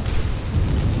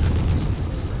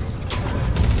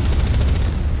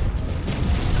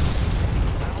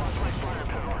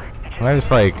 Can I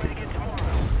just like...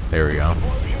 There we go.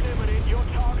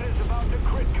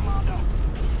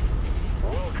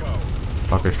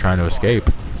 Fucker's trying to escape.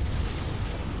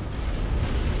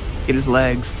 Get his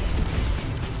legs.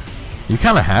 You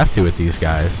kind of have to with these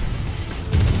guys.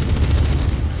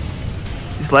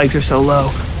 His legs are so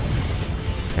low.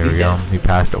 There we go. He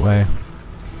passed away.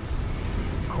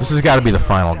 This has got to be the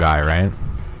final guy, right?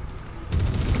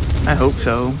 I hope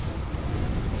so.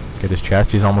 Get his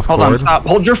chest. He's almost Hold on. cored. Stop.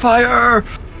 Hold your fire.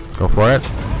 Go for it.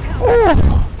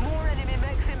 More enemy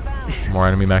mechs inbound. More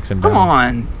enemy mechs inbound. Come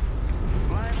on.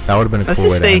 That would have been a Let's cool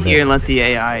way just to stay end here it. and let the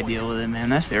AI deal with it, man.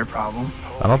 That's their problem.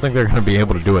 I don't think they're going to be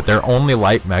able to do it. They're only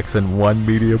light mechs and one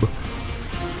medium.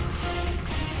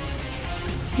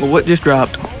 Well, what just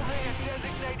dropped?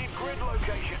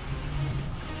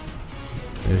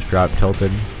 They just dropped tilted.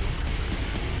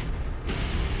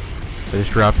 They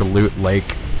just dropped a loot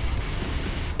lake.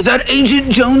 Is that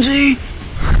Agent Jonesy?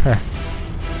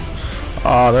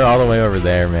 Oh, they're all the way over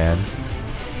there, man.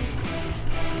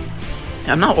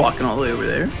 I'm not walking all the way over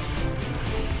there.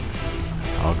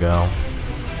 I'll go.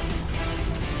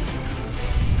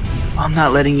 I'm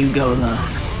not letting you go, though.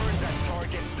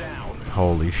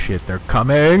 Holy shit, they're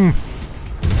coming!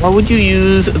 Why would you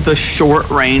use the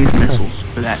short-range missiles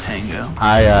for that tango?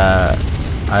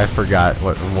 I forgot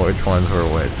which ones were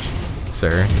which,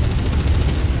 sir.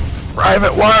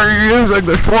 Private, why are you using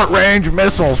the short-range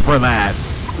missiles for that?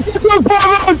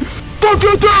 Don't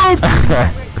get down!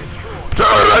 Sir,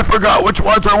 I forgot which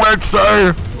ones are which,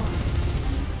 sir!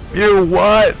 You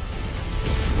what?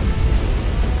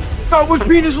 That was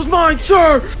penis was mine,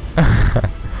 sir!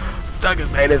 Suck his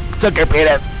penis, suck your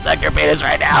penis, suck your penis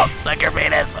right now, suck your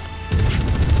penis.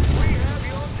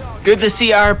 Good to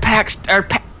see our PAX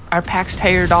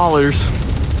taxpayer dollars.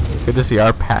 Good to see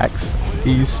our PAX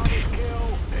East.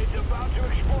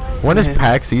 When is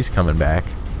PAX East coming back?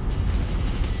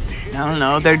 I don't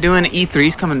know. They're doing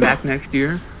E3's coming back next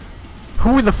year.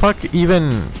 Who the fuck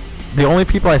even... The only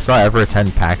people I saw ever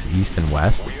attend PAX East and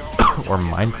West were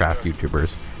Minecraft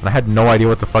YouTubers. And I had no idea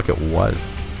what the fuck it was.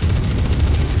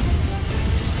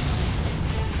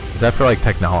 Is that for like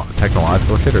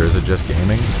technological shit or is it just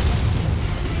gaming?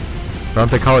 Don't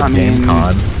they call it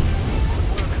GameCon?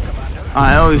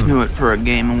 I always knew it for a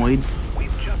Gameoids.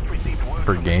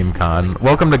 For GameCon.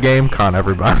 Welcome to GameCon,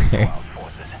 everybody.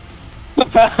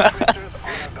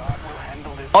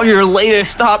 Oh, your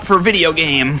latest stop for video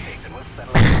game.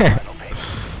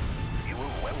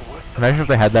 Imagine if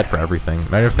they had that for everything.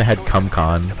 Imagine if they had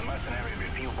CumCon.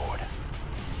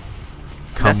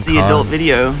 That's the adult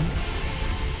video.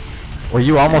 Well,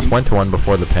 you almost went to one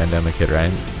before the pandemic hit,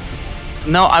 right?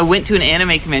 No, I went to an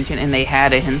anime convention and they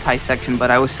had a hentai section, but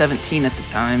I was 17 at the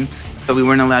time, so we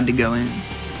weren't allowed to go in.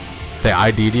 They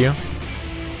ID'd you?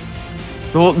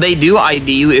 Well, they do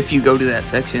ID you if you go to that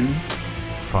section.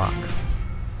 Fuck.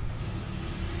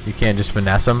 You can't just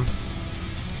finesse them?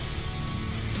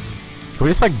 Can we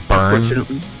just like burn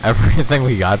Unfortunately. everything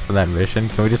we got from that mission?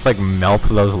 Can we just like melt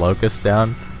those locusts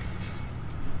down?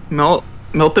 Melt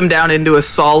them down into a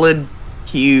solid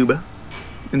cube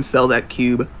and sell that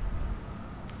cube.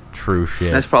 True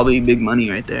shit. That's probably big money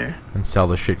right there. And sell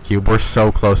the shit cube. We're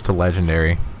so close to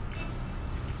legendary.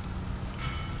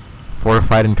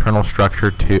 Fortified internal structure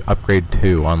to upgrade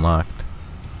 2 unlocked.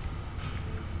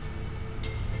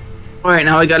 Alright,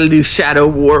 now I gotta do Shadow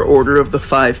War Order of the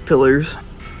 5 Pillars.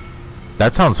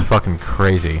 That sounds fucking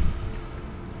crazy.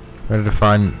 Ready to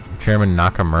find Chairman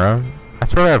Nakamura? I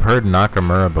swear I've heard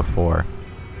Nakamura before.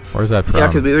 Where's that from? Yeah,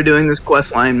 because we were doing this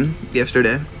quest line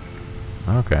yesterday.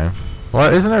 Okay.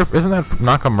 Well, isn't that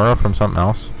Nakamura from something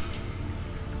else?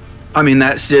 I mean,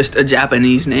 that's just a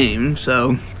Japanese name,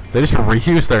 so... They just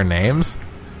reuse their names?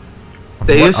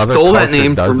 They What just other stole that culture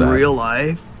name does from that? real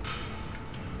life.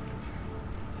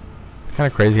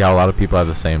 Kind of crazy how a lot of people have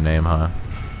the same name, huh?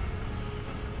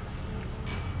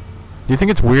 Do you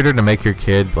think it's weirder to make your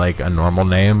kid like a normal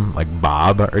name, like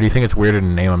Bob, or do you think it's weirder to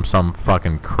name him some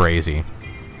fucking crazy,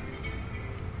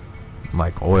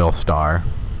 like Oil Star?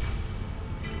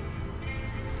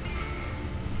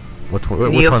 Which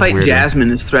one's Neophyte weirder?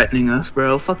 Jasmine is threatening us,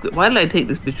 bro. Fuck it. Why did I take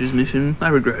this bitch's mission? I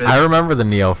regret it. I remember the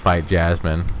Neophyte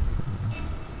Jasmine.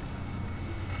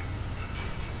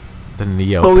 The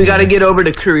Neo. Well, we gotta penis. get over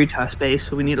to Kurita space,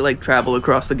 so we need to like travel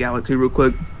across the galaxy real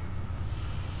quick.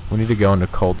 We need to go into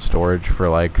cold storage for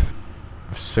like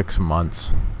 6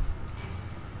 months.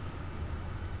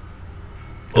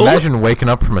 Oh. Imagine waking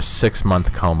up from a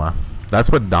 6-month coma. That's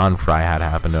what Don Fry had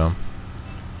happen to him.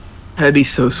 That'd be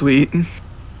so sweet.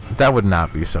 That would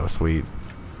not be so sweet.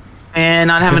 And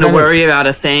not having to then it- worry about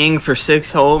a thing for 6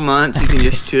 whole months. You can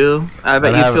just chill. I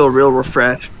bet Not you having- feel real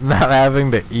refreshed. Not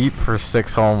having to eat for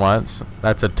 6 whole months.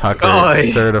 That's a Tucker Oh,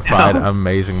 yeah. certified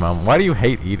amazing mom. Why do you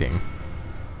hate eating?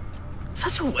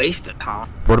 Such a waste of time.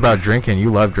 What about drinking?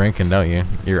 You love drinking, don't you?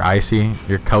 You're icy.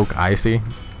 You're Coke icy.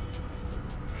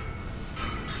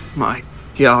 My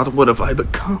God, what have I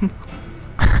become?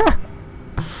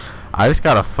 I just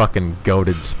got a fucking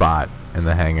goated spot in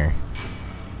the hangar.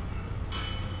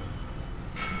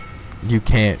 You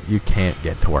can't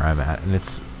get to where I'm at, and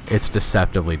it's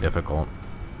deceptively difficult.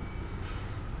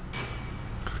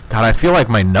 God, I feel like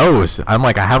my nose. I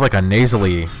have like a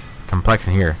nasally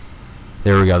complexion here.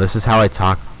 There we go. This is how I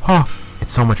talk. Oh, it's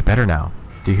so much better now.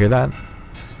 Do you hear that?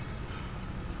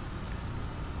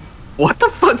 What the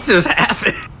fuck just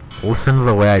happened? Listen to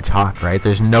the way I talk, right?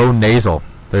 There's no nasal.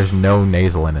 There's no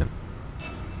nasal in it.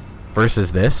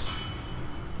 Versus this.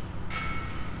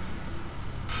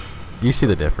 You see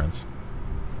the difference.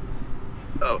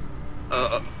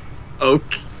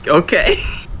 Okay.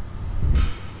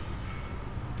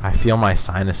 I feel my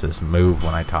sinuses move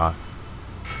when I talk.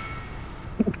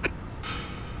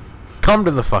 Come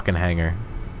to the fucking hangar.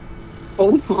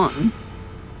 Hold on.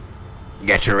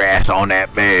 Get your ass on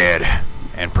that bed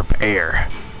and prepare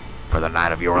for the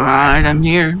night of your Alright, life. I'm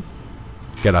here.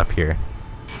 Get up here.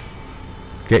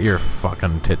 Get your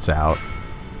fucking tits out.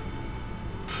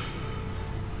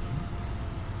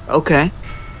 Okay.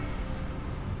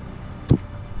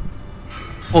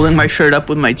 Holding my shirt up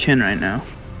with my chin right now.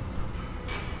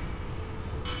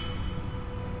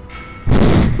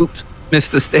 Oops.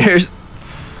 Missed the stairs.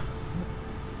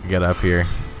 Get up here.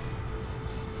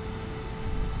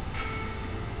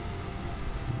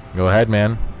 Go ahead,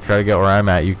 man. Try to get where I'm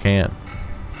at. You can't.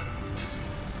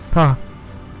 Huh.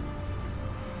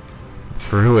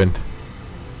 It's ruined.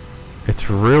 It's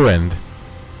ruined.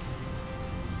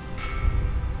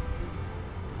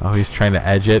 Oh, he's trying to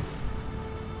edge it.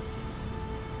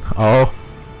 Oh.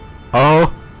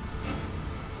 Oh.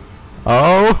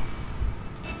 Oh.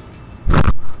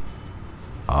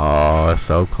 Oh,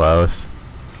 so close.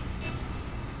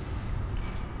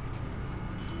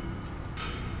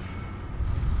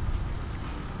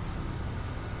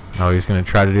 Oh, he's gonna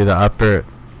try to do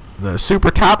the super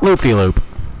top loop-de-loop.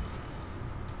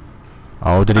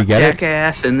 Oh, did he get it?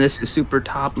 Jackass, and this is super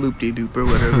top loop-de-doop or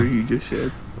whatever you just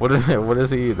said. What is it? What is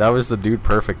he? That was the Dude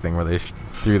Perfect thing where they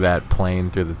threw that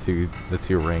plane through the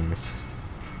two rings.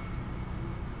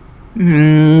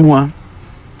 Mwah.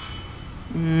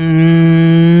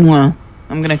 Mwah.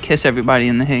 I'm gonna kiss everybody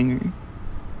in the hangar.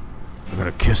 I'm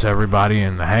gonna kiss everybody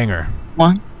in the hangar.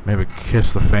 What? Maybe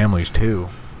kiss the families too.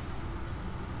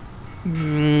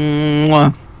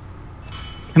 Mwah.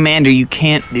 Commander, you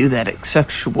can't do that. It's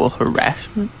sexual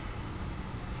harassment.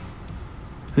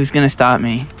 Who's gonna stop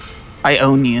me? I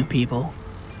own you, people.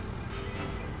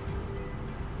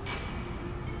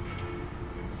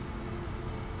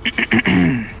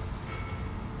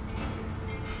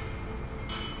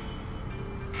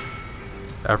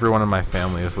 Everyone in my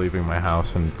family is leaving my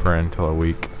house until a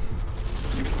week.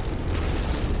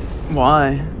 Why?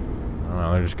 I don't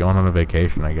know, they're just going on a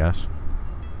vacation, I guess.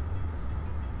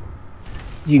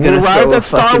 You gonna throw a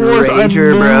fucking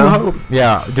rager, bro?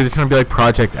 Yeah, dude, it's gonna be like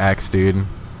Project X, dude.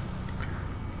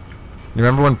 You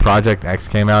remember when Project X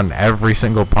came out and every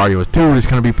single party was, dude, it's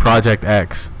gonna be Project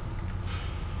X.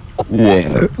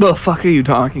 What the fuck are you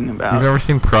talking about? You've never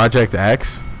seen Project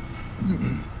X?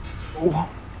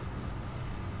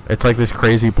 It's like this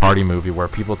crazy party movie where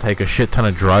people take a shit ton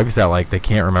of drugs that like they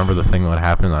can't remember the thing that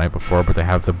happened the night before, but they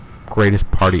have the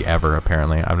greatest party ever.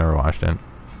 Apparently, I've never watched it.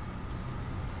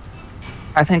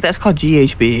 I think that's called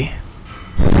GHB.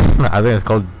 I think it's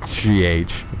called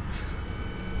GH.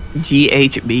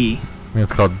 GHB. I think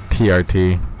it's called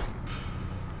TRT.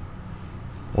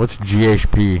 What's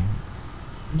GHP?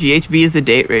 GHB is the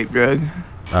date rape drug.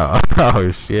 Oh,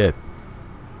 oh shit.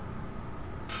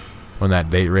 When that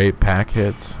date rape pack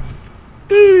hits.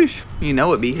 Eesh. You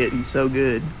know it be hitting so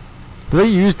good. Do they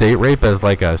use date rape as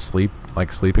like a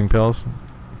sleeping pills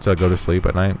to go to sleep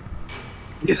at night?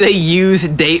 If they use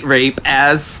date rape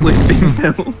as sleeping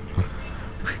pill.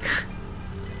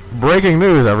 Breaking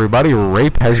news, everybody!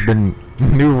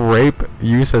 New rape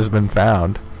use has been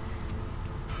found.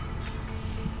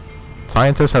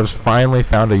 Scientists have finally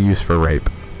found a use for rape.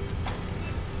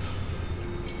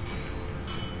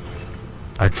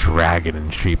 A dragon in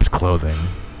sheep's clothing.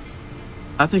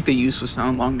 I think the use was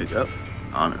found long ago.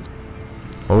 Honest.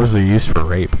 What was the use for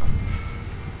rape?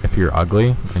 If you're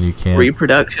ugly and you can't...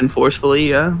 Reproduction forcefully,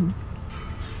 yeah.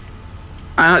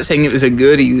 I'm not saying it was a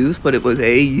good use, but it was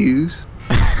a use.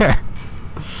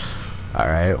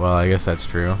 Alright, well, I guess that's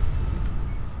true.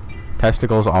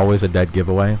 Testicles always a dead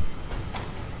giveaway.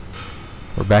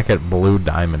 We're back at Blue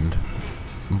Diamond.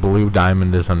 Blue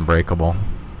Diamond is unbreakable.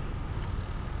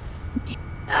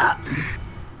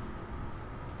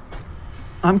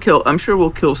 I'm sure we'll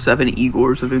kill 7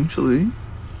 Igors eventually.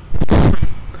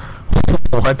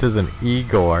 What is an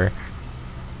Igor?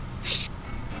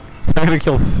 I'm gonna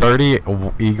kill 30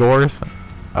 Igors?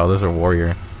 Oh, those are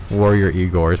warrior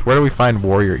Igors. Where do we find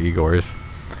warrior Igors?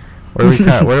 Where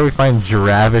do we find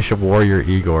Dravish warrior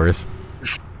Igors?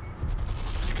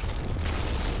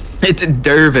 It's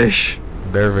dervish.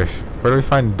 Dervish. Where do we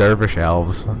find dervish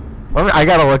elves? I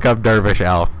gotta look up dervish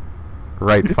elf.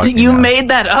 Right fucking You now. made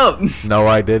that up. No,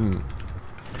 I didn't.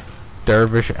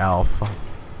 Dervish elf.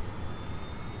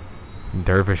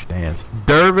 Dervish dance.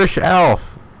 Dervish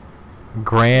elf.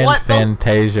 Grand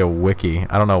Fantasia wiki.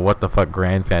 I don't know what the fuck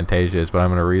Grand Fantasia is, but I'm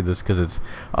gonna read this because it's.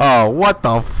 Oh, what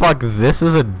the fuck? This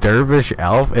is a dervish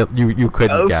elf. You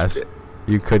couldn't guess.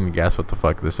 You couldn't guess what the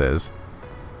fuck this is.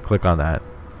 Click on that.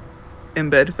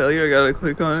 Embed failure. I gotta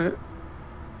click on it.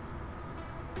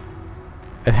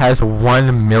 It has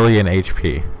 1 million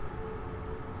HP.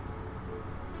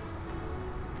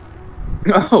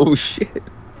 Oh shit.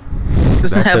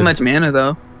 Doesn't have much mana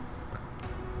though.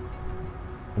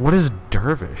 What is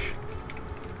dervish?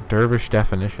 Dervish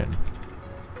definition.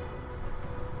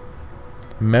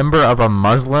 Member of a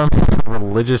Muslim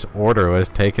religious order who has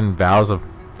taken vows of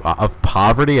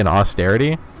poverty and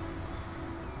austerity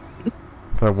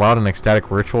for wild and ecstatic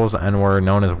rituals and were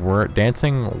known as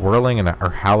dancing, whirling, or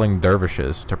howling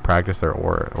dervishes to practice their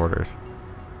orders.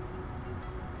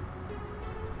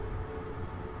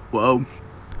 Whoa.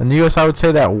 In the US, I would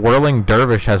say that whirling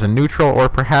dervish has a neutral or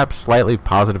perhaps slightly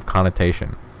positive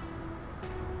connotation.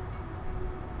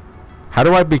 How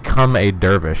do I become a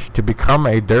dervish? To become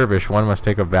a dervish, one must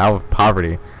take a vow of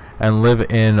poverty and live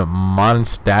in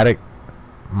monastic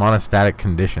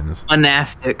conditions.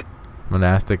 Monastic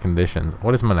conditions.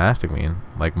 What does monastic mean?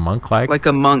 Like monk-like? Like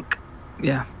a monk.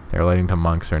 Yeah. They're relating to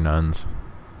monks or nuns.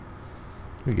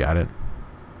 We got it.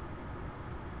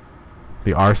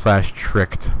 The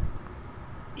r/tricked.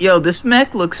 Yo, this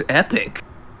mech looks epic.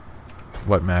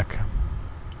 What mech?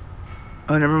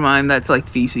 Oh, never mind. That's like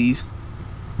feces.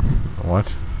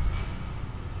 What?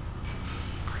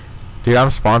 Dude, I'm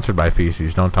sponsored by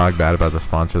Feces. Don't talk bad about the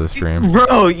sponsor of the stream.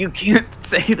 Bro, you can't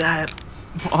say that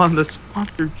on the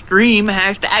sponsored stream.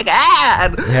 Hashtag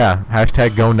ad. Yeah,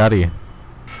 hashtag go nutty.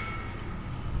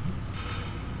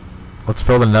 Let's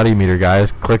fill the nutty meter,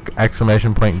 guys. Click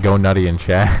exclamation point go nutty in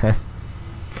chat.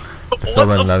 What the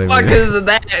fuck is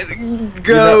that?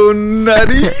 Go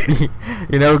nutty.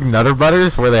 You know Nutter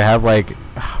Butters where they have like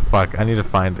fuck, I need to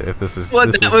find if this is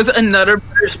What, that was another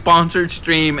sponsored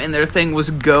stream and their thing was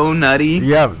go nutty?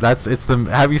 Yeah, it's the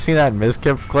have you seen that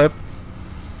Mizkip clip?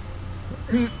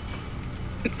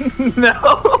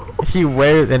 No. He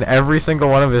wears in every single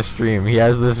one of his stream, he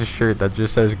has this shirt that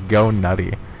just says go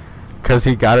nutty. Cause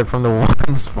he got it from the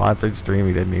one sponsored stream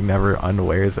he did and he never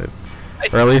unwears it.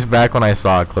 Or at least back when I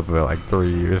saw a clip of it like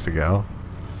 3 years ago.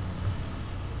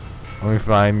 Let me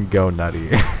find Go Nutty.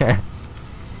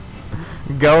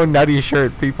 Go Nutty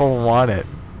shirt, people want it.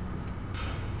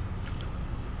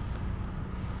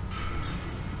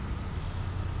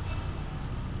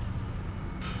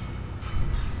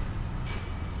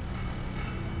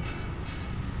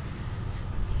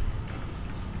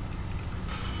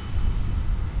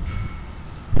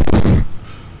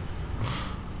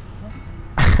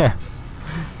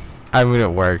 I mean,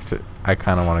 it worked. I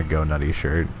kind of want to go nutty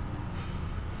shirt.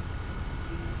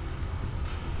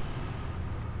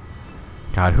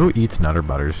 God, who eats Nutter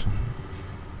Butters?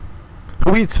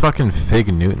 Who eats fucking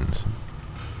Fig Newtons?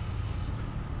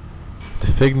 Do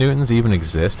Fig Newtons even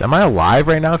exist? Am I alive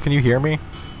right now? Can you hear me?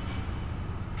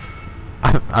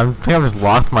 I think I've just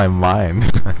lost my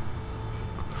mind.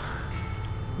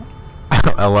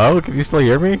 Hello? Can you still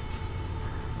hear me?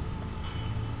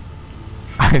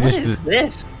 What is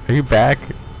this? Are you back?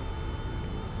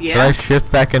 Yeah. Did I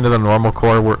shift back into the normal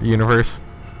core universe?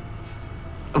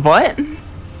 What?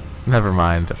 Never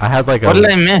mind. I had like What did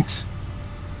I miss?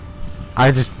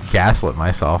 I just gaslit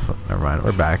myself. Never mind.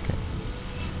 We're back.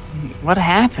 What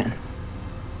happened?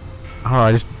 I don't know.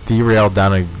 I just derailed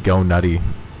down a go nutty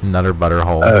nutter butter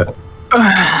hole. A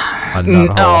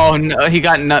nut hole. Oh no, he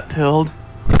got nut pilled.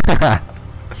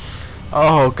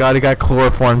 Oh god, he got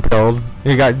chloroform pilled.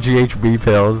 He got GHB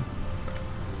pilled.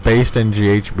 Based in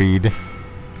GHB'd.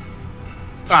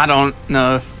 I don't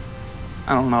know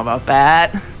about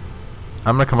that.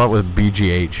 I'm gonna come up with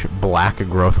BGH, black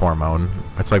growth hormone.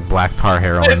 It's like black tar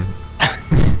heroin.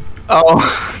 Oh.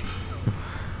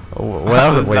 What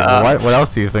else? Wait, what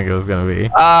else do you think it was gonna be?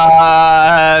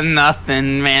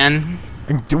 Nothing, man.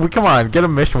 Come on, get a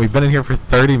mission. We've been in here for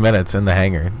 30 minutes in the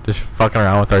hangar, just fucking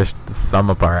around with our thumb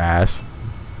up our ass.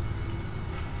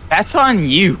 That's on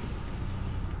you.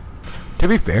 To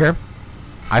be fair,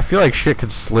 I feel like shit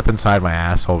could slip inside my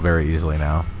asshole very easily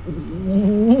now.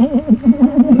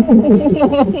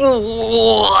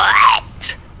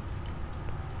 What?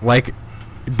 Like,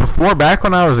 before, back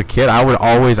when I was a kid, I would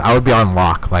be on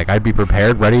lock. Like, I'd be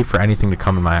prepared, ready for anything to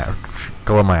come in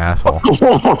go in my asshole.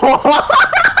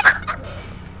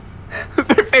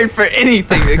 Prepared for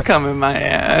anything to come in my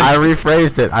ass. I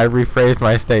rephrased it. I rephrased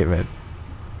my statement.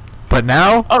 But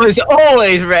now, I was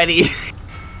always ready.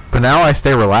 But now I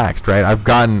stay relaxed, right? I've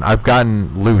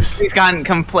gotten loose. He's gotten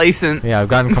complacent. Yeah, I've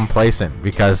gotten complacent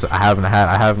because I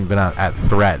haven't been at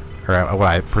threat, or at what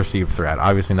I perceive threat.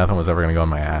 Obviously, nothing was ever gonna go in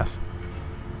my ass.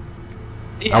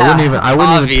 Yeah, I wouldn't even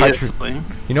touch. obviously.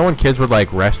 You know when kids would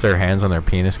like rest their hands on their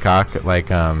penis cock,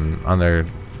 like on their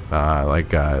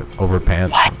over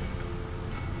pants. What?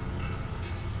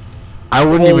 I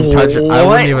wouldn't even touch it. I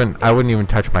wouldn't even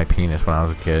touch my penis when I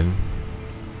was a kid.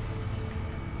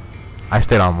 I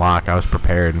stayed on lock. I was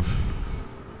prepared.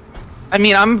 I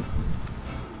mean, I'm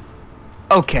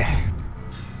okay.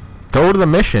 Go to the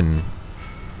mission.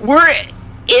 We're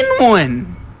in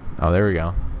one. Oh, there we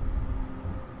go.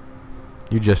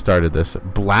 You just started this.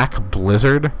 Black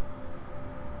Blizzard?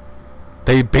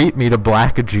 They bait me to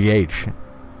Black GH.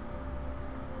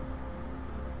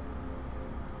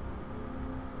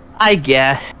 I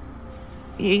guess.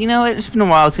 You know what? It's been a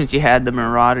while since you had the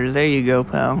Marauders. There you go,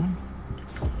 pal.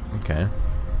 Okay.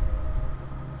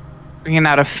 Bringing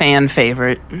out a fan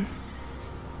favorite.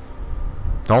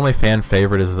 The only fan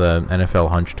favorite is the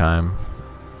NFL Hunch Time.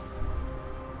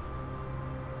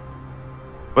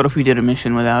 What if we did a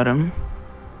mission without him?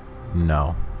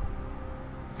 No.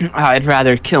 I'd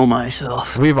rather kill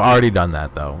myself. We've already done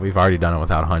that, though. We've already done it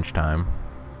without Hunch Time.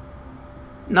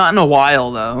 Not in a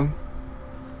while, though.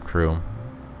 True.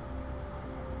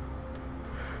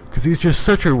 Because he's just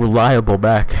such a reliable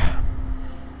back.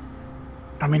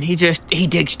 I mean, he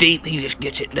digs deep. He just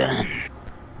gets it done.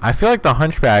 I feel like the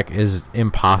Hunchback is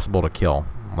impossible to kill.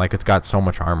 Like, it's got so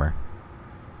much armor.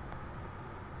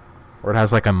 Or it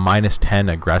has like a -10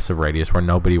 aggressive radius where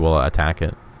nobody will attack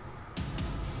it.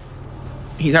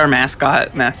 He's our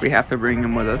mascot, Mac. We have to bring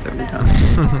him with us every time.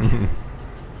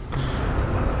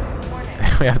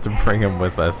 We have to bring him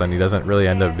with us, and he doesn't really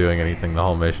end up doing anything the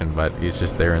whole mission, but he's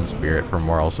just there in spirit for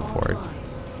moral support.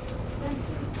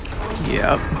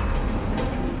 Yep.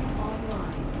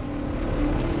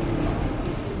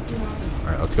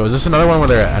 Alright, let's go. Is this another one where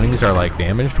their enemies are like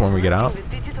damaged when we get out?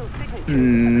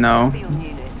 No.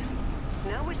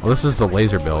 Well, this is the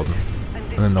laser build,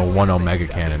 and then the 1 Omega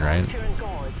cannon, right?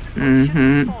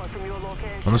 Mm-hmm.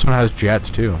 And this one has jets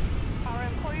too. Our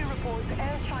employee reports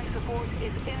airstrike support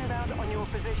is inbound on your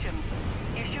position.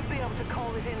 You should be able to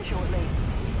call it in shortly.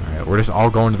 Alright, we're just all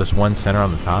going to this one center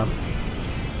on the top.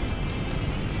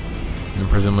 And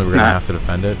presumably we're gonna have to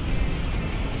defend it.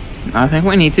 I think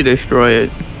we need to destroy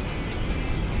it.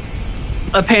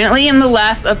 Apparently in the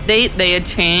last update, they had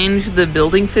changed the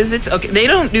building physics. Okay, they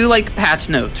don't do like patch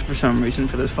notes for some reason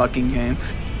for this fucking game.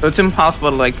 So it's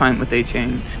impossible to like find what they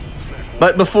changed.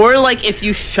 But before, like, if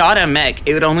you shot a mech,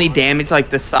 it would only damage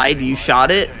like the side you shot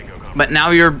it. But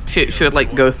now your shit should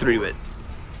like go through it.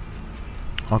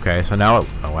 Okay, so now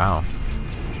oh wow.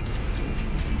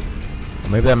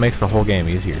 Well, maybe that makes the whole game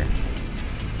easier.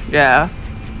 Yeah.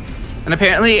 And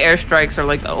apparently airstrikes are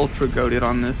like the ultra goated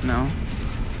on this now.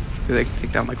 So they can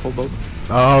take down like whole boat.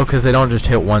 Oh, because they don't just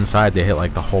hit one side, they hit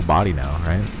like the whole body now,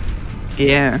 right?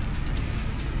 Yeah.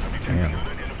 Damn.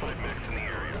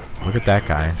 Look at that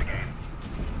guy.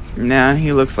 Nah,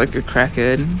 he looks like a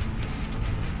crackhead.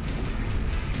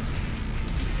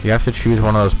 You have to choose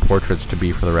one of those portraits to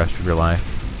be for the rest of your life.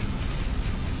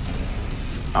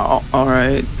 Oh,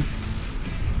 alright.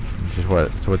 Which is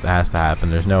what has to happen.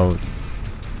 There's no...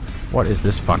 What is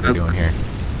this fucker doing here?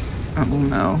 Oh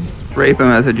no. Rape him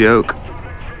as a joke.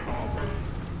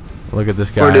 Look at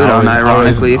this guy. Or do it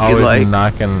unironically if you'd like.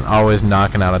 Always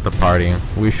knocking out at the party.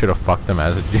 We should have fucked him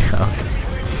as a joke.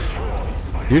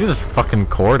 You just fucking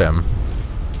cored him.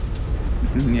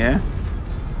 Yeah.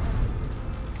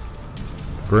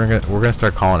 We're gonna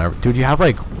start calling every... Dude, you have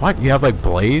like... What? You have like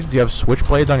blades? You have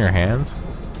switchblades on your hands?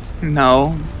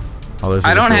 No. Oh, those are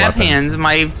I just don't your have weapons. hands.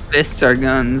 My fists are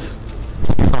guns.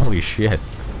 Holy shit.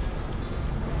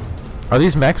 Are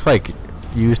these mechs like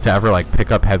used to ever like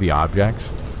pick up heavy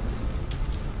objects?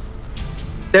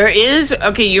 There is...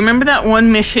 Okay, you remember that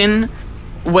one mission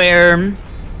where...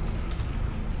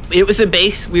 It was a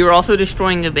base. We were also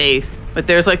destroying a base. But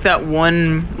there's like that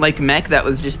one like mech that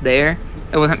was just there.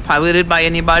 It wasn't piloted by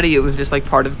anybody. It was just like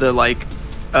part of the like...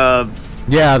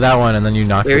 Yeah, that one, and then you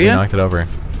knocked it over.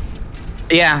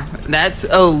 Yeah, that's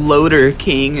a loader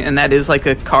king, and that is like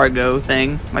a cargo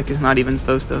thing. Like it's not even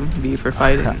supposed to be for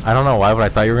fighting. I don't know why, but I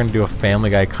thought you were gonna do a Family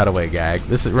Guy cutaway gag.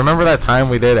 Remember that time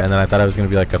we did, and then I thought it was gonna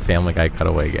be like a Family Guy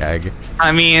cutaway gag.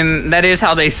 I mean, that is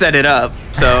how they set it up.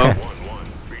 So.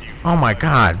 Oh my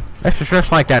god, that's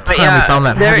just like that time But yeah, we found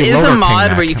that there heavy is loader a king mod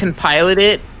mech. where you can pilot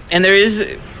it, and there is.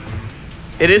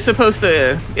 It is supposed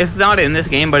to. It's not in this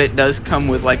game, but it does come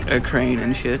with like a crane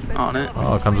and shit on it.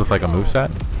 Oh, it comes with like a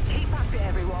moveset? Keep at it,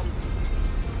 everyone.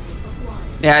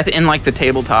 Yeah, in like the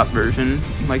tabletop version,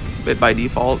 like by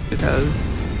default it has.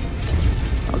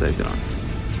 Oh, there's it on.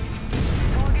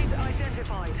 Target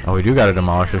identified. Oh, we do gotta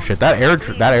demolish this shit. That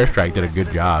airstrike did a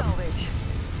good job.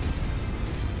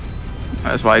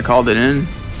 That's why I called it in.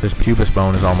 This pubis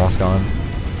bone is almost gone.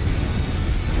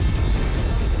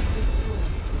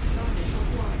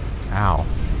 Ow.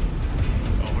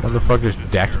 What the fuck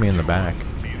just decked me in the back?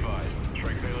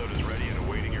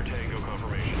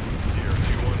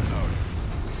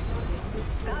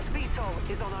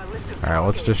 Alright,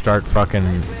 let's just start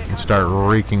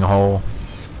wreaking hole.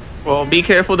 Well, be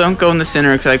careful, don't go in the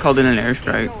center because I called in an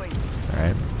airstrike.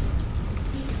 Alright.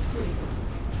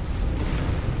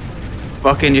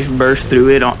 Fucking just burst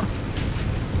through it on.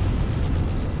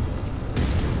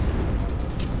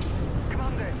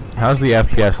 How's the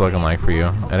FPS looking like for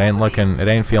you? It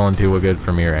ain't feeling too good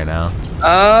for me right now.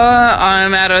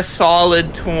 I'm at a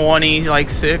solid 20, like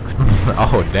 6.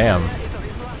 Oh damn.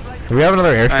 Do we have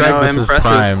another airstrike? know, This is impressive.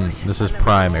 prime. This is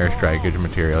prime airstrike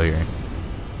material here.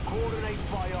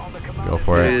 Go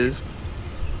for It it. is.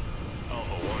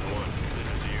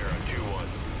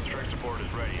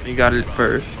 You got it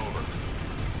first.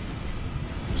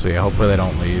 So yeah, hopefully they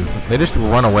don't leave. They just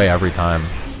run away every time.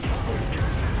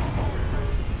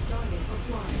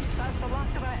 That's the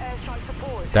last of our airstrike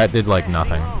support. That did like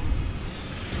nothing.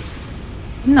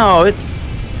 No, it.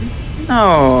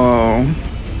 No.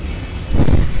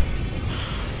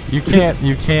 You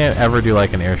can't ever do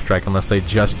like an airstrike unless they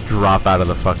just drop out of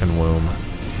the fucking womb.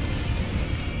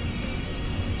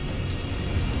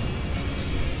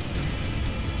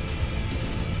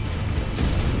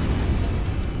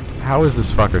 How is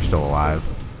this fucker still alive?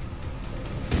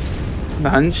 The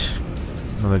hunch.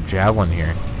 Another javelin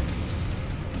here.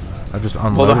 I just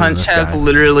unloaded Well, the on hunch this has guy.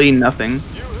 literally nothing.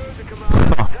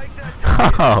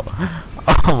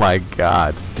 Oh my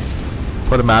god.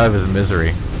 Put him out of his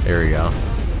misery. There we go.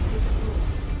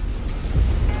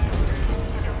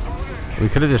 We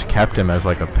could have just kept him as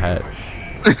like a pet.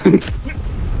 We could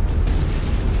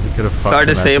have fucked Our him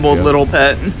as a disabled joke. little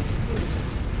pet.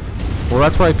 Well,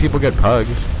 that's why people get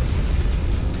pugs.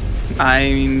 I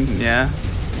mean, yeah.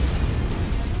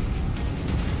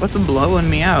 What's blowing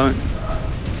me out?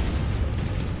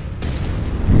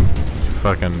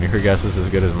 Fucking, your guess is as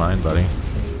good as mine, buddy.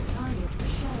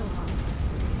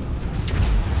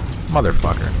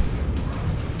 Motherfucker.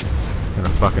 Gonna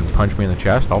fucking punch me in the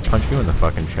chest? I'll punch you in the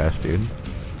fucking chest, dude.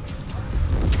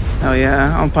 Oh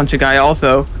yeah, I'll punch a guy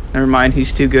also. Never mind,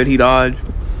 he's too good, he dodged.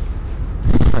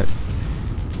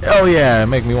 Oh yeah,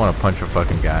 make me want to punch a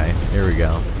fucking guy. Here we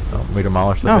go. Oh, we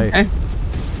demolish the base. Okay.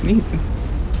 Neat.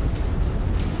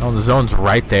 Oh, the zone's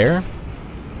right there?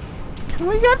 Can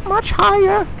we get much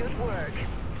higher? Good work.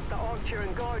 The Archer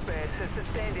and Guard base has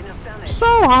sustained enough damage. So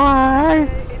high!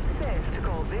 It's safe to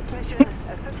call this mission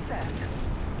a success.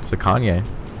 It's the Kanye.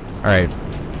 Alright.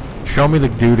 Show me the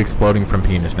dude exploding from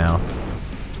penis now.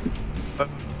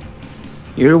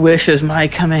 Your wish is my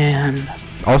command.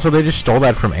 Also, they just stole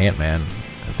that from Ant-Man.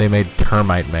 They made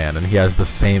Termite Man, and he has the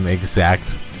same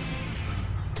exact...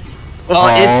 Well,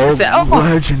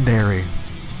 legendary.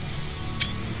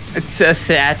 It's a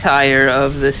satire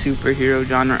of the superhero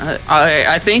genre.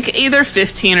 I think either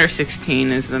 15 or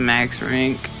 16 is the max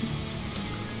rank.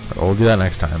 We'll do that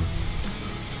next time.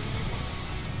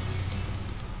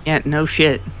 Yeah, no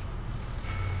shit.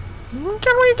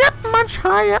 Can we get much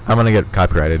higher? I'm gonna get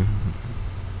copyrighted.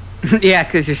 Yeah,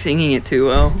 because you're singing it too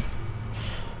well.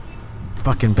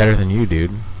 Fucking better than you,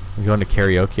 dude. You going to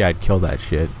karaoke, I'd kill that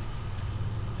shit.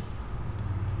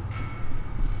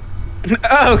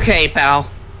 Okay, pal.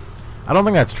 I don't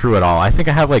think that's true at all. I think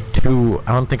I have like two...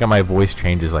 I don't think my voice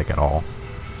changes like at all.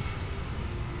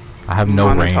 I have no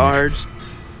range. Monotards.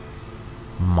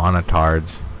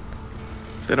 Monotards.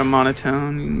 Is it a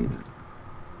monotone?